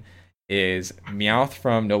opinion, is Meowth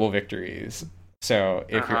from Noble Victories. So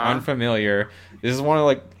if you're unfamiliar, this is one of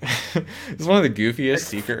the goofiest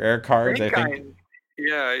secret rare cards, I think.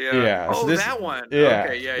 Yeah. Oh, so that one. Yeah.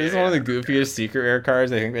 Okay, yeah. This is one of the goofiest secret rare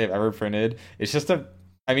cards I think they've ever printed. It's just if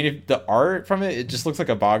the art from it just looks like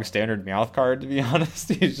a bog standard Meowth card, to be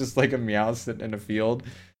honest. It's just like a Meowth sitting in a field.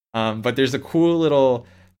 But there's a cool little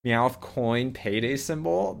Meowth coin payday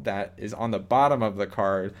symbol that is on the bottom of the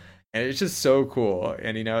card. And it's just so cool.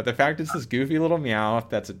 And, the fact it's this goofy little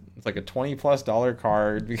Meowth, it's like a $20+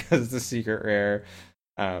 card because it's a secret rare.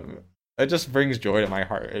 It just brings joy to my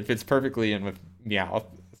heart. It fits perfectly in with Meowth.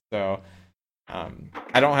 So,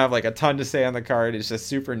 I don't have like a ton to say on the card. It's just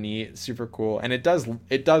super neat, super cool. And it does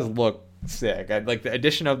look sick. Like the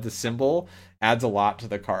addition of the symbol adds a lot to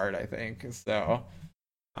the card, I think. So,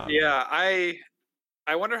 yeah, I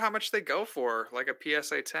wonder how much they go for, like a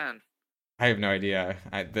PSA 10. I have no idea.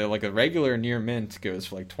 The regular near mint goes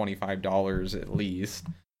for like $25 at least,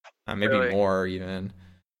 maybe really? More even.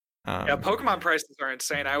 Yeah, Pokemon prices are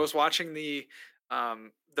insane. I was watching the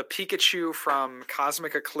Pikachu from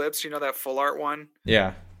Cosmic Eclipse. You know that full art one?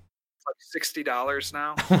 Yeah. It's like $60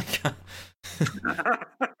 now. Oh my god.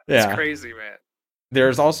 It's crazy, man.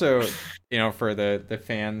 There's also, for the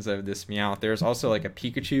fans of this Meowth, there's also like a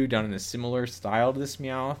Pikachu done in a similar style to this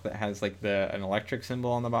Meowth that has like an electric symbol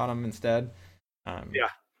on the bottom instead. Yeah.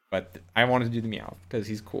 But I wanted to do the Meowth because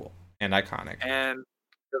he's cool and iconic. And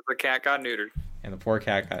the cat got neutered. And the poor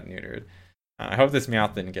cat got neutered. I hope this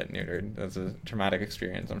Meowth didn't get neutered. That's a traumatic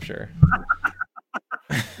experience, I'm sure.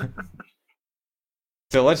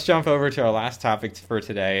 So let's jump over to our last topic for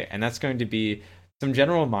today, and that's going to be some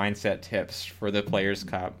general mindset tips for the Players'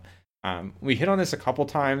 Cup. We hit on this a couple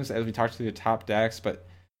times as we talked through the top decks, but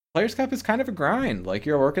Players' Cup is kind of a grind. Like,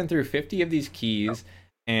 you're working through 50 of these keys,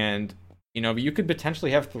 and you could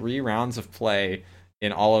potentially have 3 rounds of play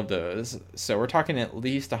in all of those. So we're talking at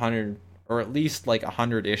least 100, or at least like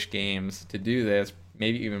 100-ish games to do this,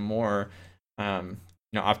 maybe even more.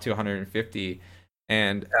 Up to 150,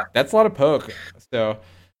 and that's a lot of poke. So,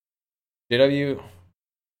 JW,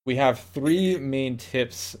 we have 3 main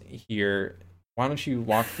tips here. Why don't you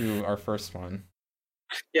walk through our first one?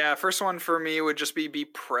 Yeah, first one for me would just be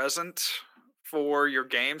present for your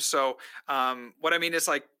game. So what I mean is,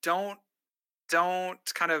 like, don't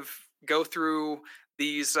kind of go through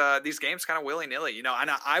these games kind of willy-nilly.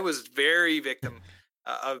 And I was very victim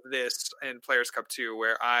of this in Players' Cup 2,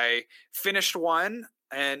 where I finished one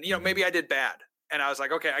and maybe I did bad, and I was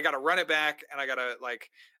like, okay, I got to run it back, and I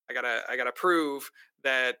gotta prove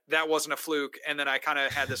that wasn't a fluke. And then I kind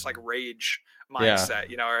of had this like rage mindset,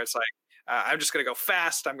 where it's like, I'm just gonna go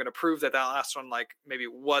fast. I'm gonna prove that last one like maybe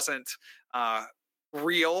wasn't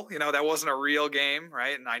real. That wasn't a real game,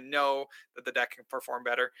 right? And I know that the deck can perform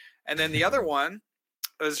better. And then the other one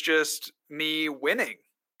was just me winning,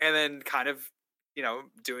 and then kind of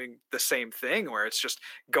doing the same thing where it's just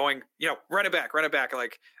going, run it back.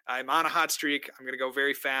 Like, I'm on a hot streak. I'm going to go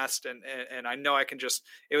very fast. And I know I can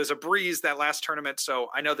it was a breeze that last tournament. So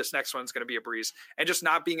I know this next one's going to be a breeze, and just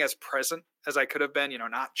not being as present as I could have been,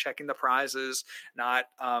 not checking the prizes, not,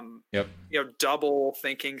 double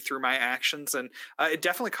thinking through my actions. And it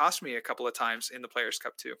definitely cost me a couple of times in the Players'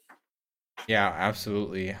 Cup too. Yeah,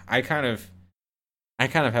 absolutely. I I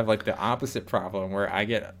kind of have like the opposite problem where I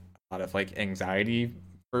get a lot of like anxiety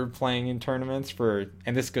for playing in tournaments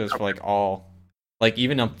and this goes for like all, like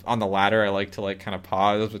even up on the ladder, I like to like kind of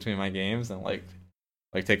pause between my games and like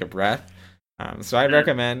take a breath. So I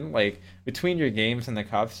recommend like between your games and the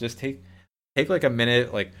cups, just take like a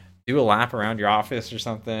minute, like do a lap around your office or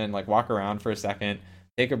something, like walk around for a second,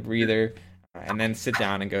 take a breather, and then sit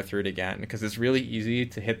down and go through it again, because it's really easy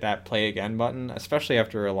to hit that play again button, especially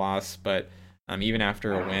after a loss, but even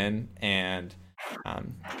after a win, and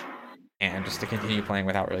just to continue playing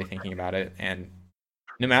without really thinking about it. And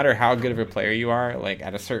no matter how good of a player you are, like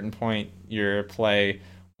at a certain point, your play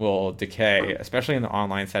will decay, especially in the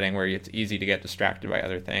online setting where it's easy to get distracted by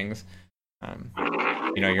other things.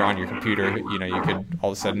 You're on your computer, you could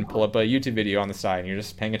all of a sudden pull up a YouTube video on the side and you're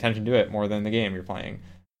just paying attention to it more than the game you're playing.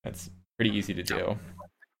 That's pretty easy to do.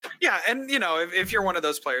 Yeah, and if you're one of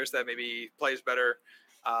those players that maybe plays better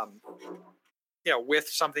with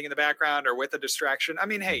something in the background or with a distraction, I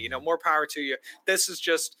mean, hey, more power to you. This is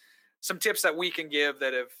just some tips that we can give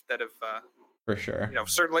that have for sure,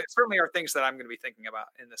 certainly are things that I'm going to be thinking about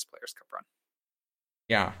in this Players Cup run.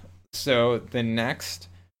 Yeah. So the next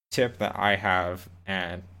tip that I have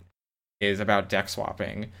is about deck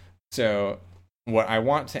swapping. So what I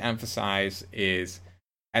want to emphasize is,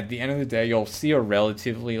 at the end of the day, you'll see a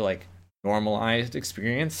relatively like normalized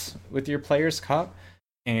experience with your Players Cup,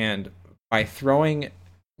 and by throwing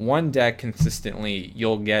one deck consistently,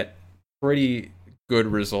 you'll get pretty good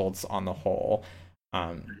results on the whole.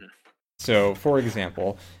 So, for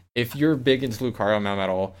example, if you're big into Lucario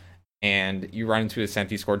Melmetal and you run into a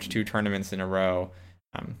Senti Scorch 2 tournaments in a row,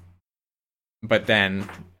 but then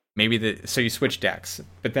so you switch decks,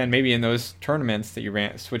 but then maybe in those tournaments that you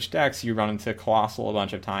switch decks, you run into Colossal a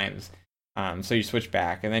bunch of times, so you switch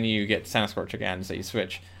back, and then you get Senti Scorch again, so you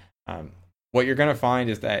switch. What you're going to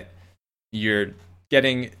find is that you're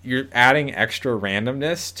adding extra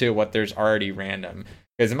randomness to what there's already random.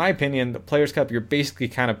 Because in my opinion, the Players Cup, you're basically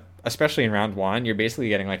kind of, especially in round one, you're basically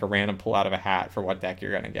getting like a random pull out of a hat for what deck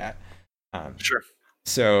you're going to get. Sure.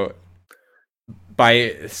 So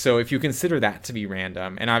if you consider that to be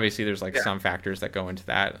random, and obviously there's like some factors that go into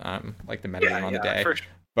that, like the metagame on the day. Sure.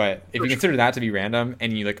 But if you consider that to be random,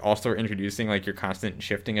 and you like also are introducing like your constant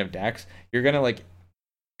shifting of decks, you're going to like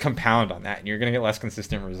compound on that, and you're going to get less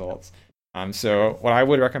consistent results. So what I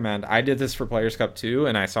would recommend, I did this for Players Cup 2,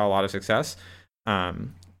 and I saw a lot of success,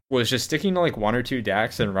 was just sticking to like one or two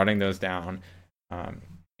decks and running those down.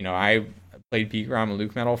 I played Pikarom and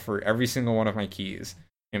Luke Metal for every single one of my keys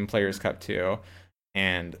in Players Cup 2,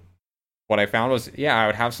 and what I found was, I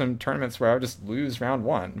would have some tournaments where I would just lose round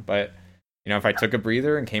one, but if I took a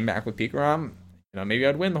breather and came back with Pikarom, maybe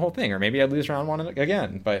I'd win the whole thing, or maybe I'd lose round one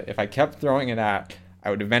again. But if I kept throwing it at, I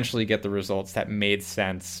would eventually get the results that made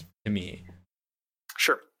sense to me.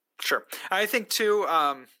 Sure. I think too,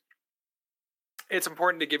 it's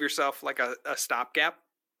important to give yourself like a stopgap.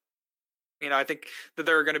 I think that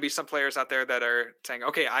there are going to be some players out there that are saying,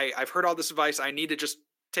 okay, I've heard all this advice. I need to just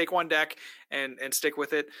take one deck and stick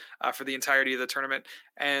with it for the entirety of the tournament.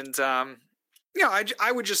 And,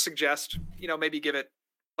 I would just suggest, maybe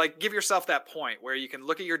give yourself that point where you can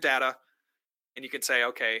look at your data and you can say,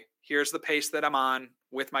 okay, here's the pace that I'm on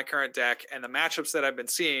with my current deck, and the matchups that I've been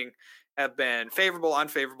seeing have been favorable,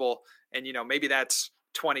 unfavorable, and maybe that's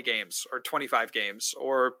 20 games or 25 games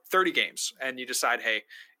or 30 games, and you decide, hey,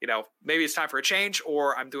 maybe it's time for a change,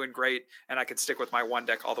 or I'm doing great and I can stick with my one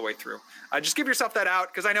deck all the way through. Just give yourself that out,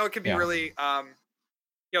 because I know it can be really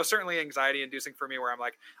certainly anxiety inducing for me, where I'm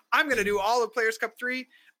like, I'm going to do all of Players Cup 3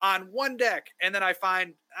 on one deck, and then I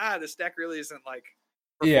find this deck really isn't like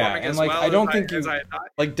performing and as like well I don't as think as you I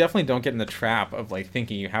thought. like definitely don't get in the trap of like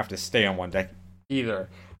thinking you have to stay on one deck either.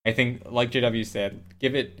 I think, like JW said,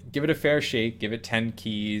 give it a fair shake, give it 10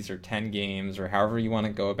 keys or 10 games or however you want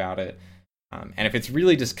to go about it. And if it's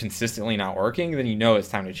really just consistently not working, then it's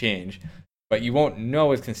time to change. But you won't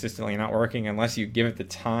know it's consistently not working unless you give it the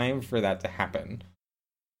time for that to happen.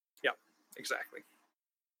 Yeah, exactly.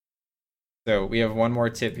 So we have one more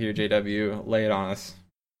tip here, JW. Lay it on us.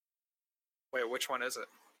 Wait, which one is it?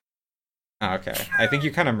 Oh, okay. I think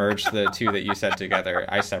you kind of merged the two that you said together.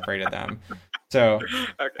 I separated them. So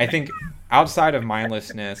okay. I think outside of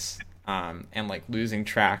mindlessness and like losing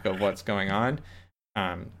track of what's going on,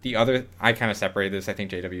 I kind of separated this. I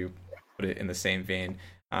think JW put it in the same vein.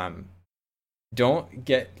 Don't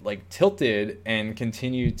get like tilted and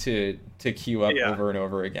continue to queue up over and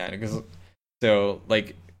over again. So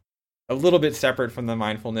like a little bit separate from the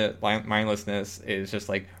mindlessness is just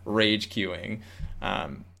like rage queuing.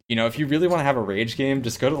 If you really want to have a rage game,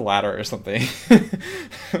 just go to the ladder or something.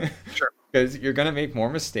 Sure. Because you're going to make more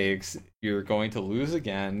mistakes, you're going to lose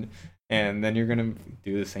again, and then you're going to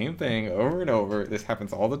do the same thing over and over. This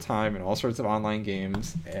happens all the time in all sorts of online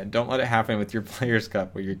games, and don't let it happen with your Players'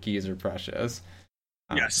 Cup where your keys are precious.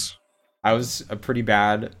 Yes. I was a pretty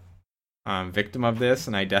bad victim of this,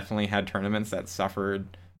 and I definitely had tournaments that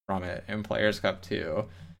suffered from it in Players' Cup too.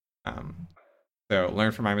 So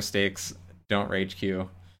learn from my mistakes, don't rage queue,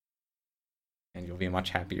 and you'll be a much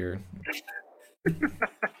happier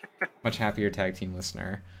tag team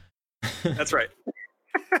listener. That's right.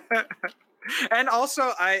 And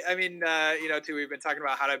also, I mean, too, we've been talking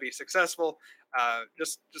about how to be successful.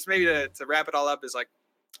 Just maybe to wrap it all up is like,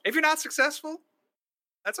 if you're not successful,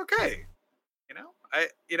 that's okay.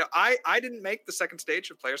 I didn't make the second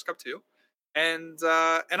stage of Players' Cup 2, and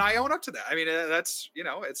I own up to that. I mean, that's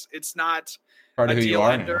it's not part of who you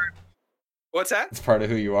are now. What's that? It's part of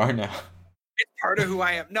who you are now. It's part of who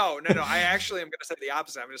I am. No. I actually am going to say the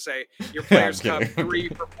opposite. I'm going to say your Players' Cup 3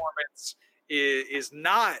 performance is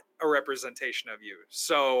not a representation of you.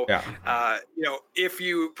 So, if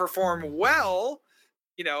you perform well,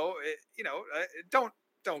 don't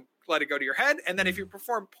let it go to your head. And then if you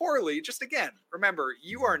perform poorly, just again, remember,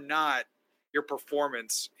 you are not your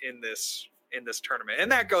performance in this tournament.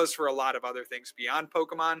 And that goes for a lot of other things beyond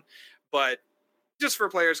Pokemon, but just for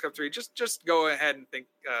Players' Cup 3, just go ahead and think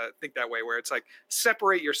that way, where it's like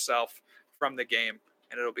separate yourself from the game,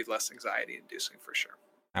 and it'll be less anxiety inducing for sure.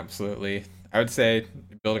 Absolutely. I would say,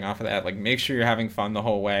 building off of that, like, make sure you're having fun the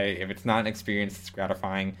whole way. If it's not an experience that's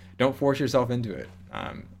gratifying, don't force yourself into it.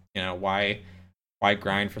 Why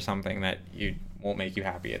grind for something that won't make you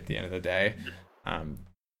happy at the end of the day?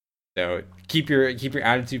 So keep your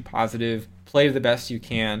attitude positive, play the best you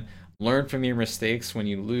can, learn from your mistakes when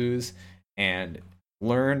you lose, and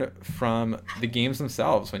learn from the games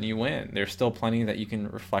themselves when you win. There's still plenty that you can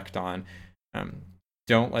reflect on.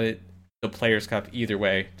 Don't let the Players' Cup either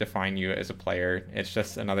way define you as a player. It's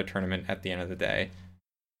just another tournament at the end of the day.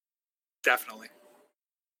 Definitely.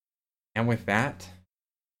 And with that,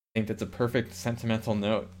 I think that's a perfect sentimental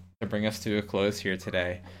note to bring us to a close here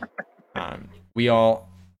today. We all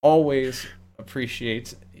always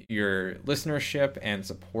appreciate your listenership and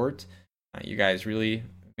support. You guys really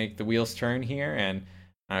make the wheels turn here, and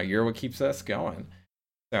you're what keeps us going.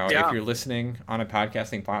 So if you're listening on a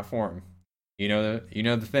podcasting platform, you know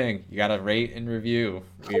the thing. You gotta rate and review.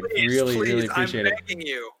 We really appreciate it. I'm begging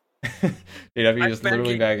you. JW is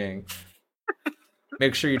literally begging.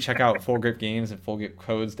 Make sure you check out Full Grip Games and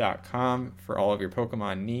FullGripCodes.com for all of your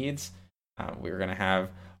Pokemon needs. We're gonna have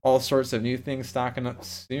all sorts of new things stocking up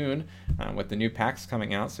soon with the new packs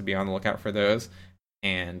coming out, so be on the lookout for those.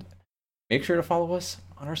 And make sure to follow us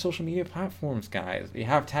on our social media platforms, guys. We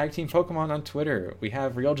have Tag Team Pokemon on Twitter. We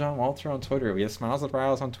have Real John Walter on Twitter. We have Smiles with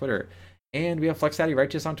Bryles on Twitter. And we have Flex Daddy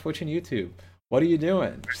Righteous on Twitch and YouTube. What are you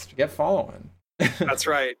doing? Just get following. That's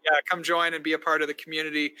right. Yeah, come join and be a part of the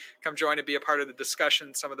community. Come join and be a part of the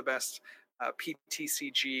discussion. Some of the best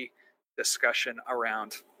PTCG discussion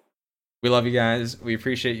around. We love you guys. We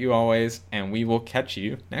appreciate you always. And we will catch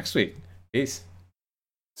you next week. Peace.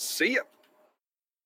 See ya.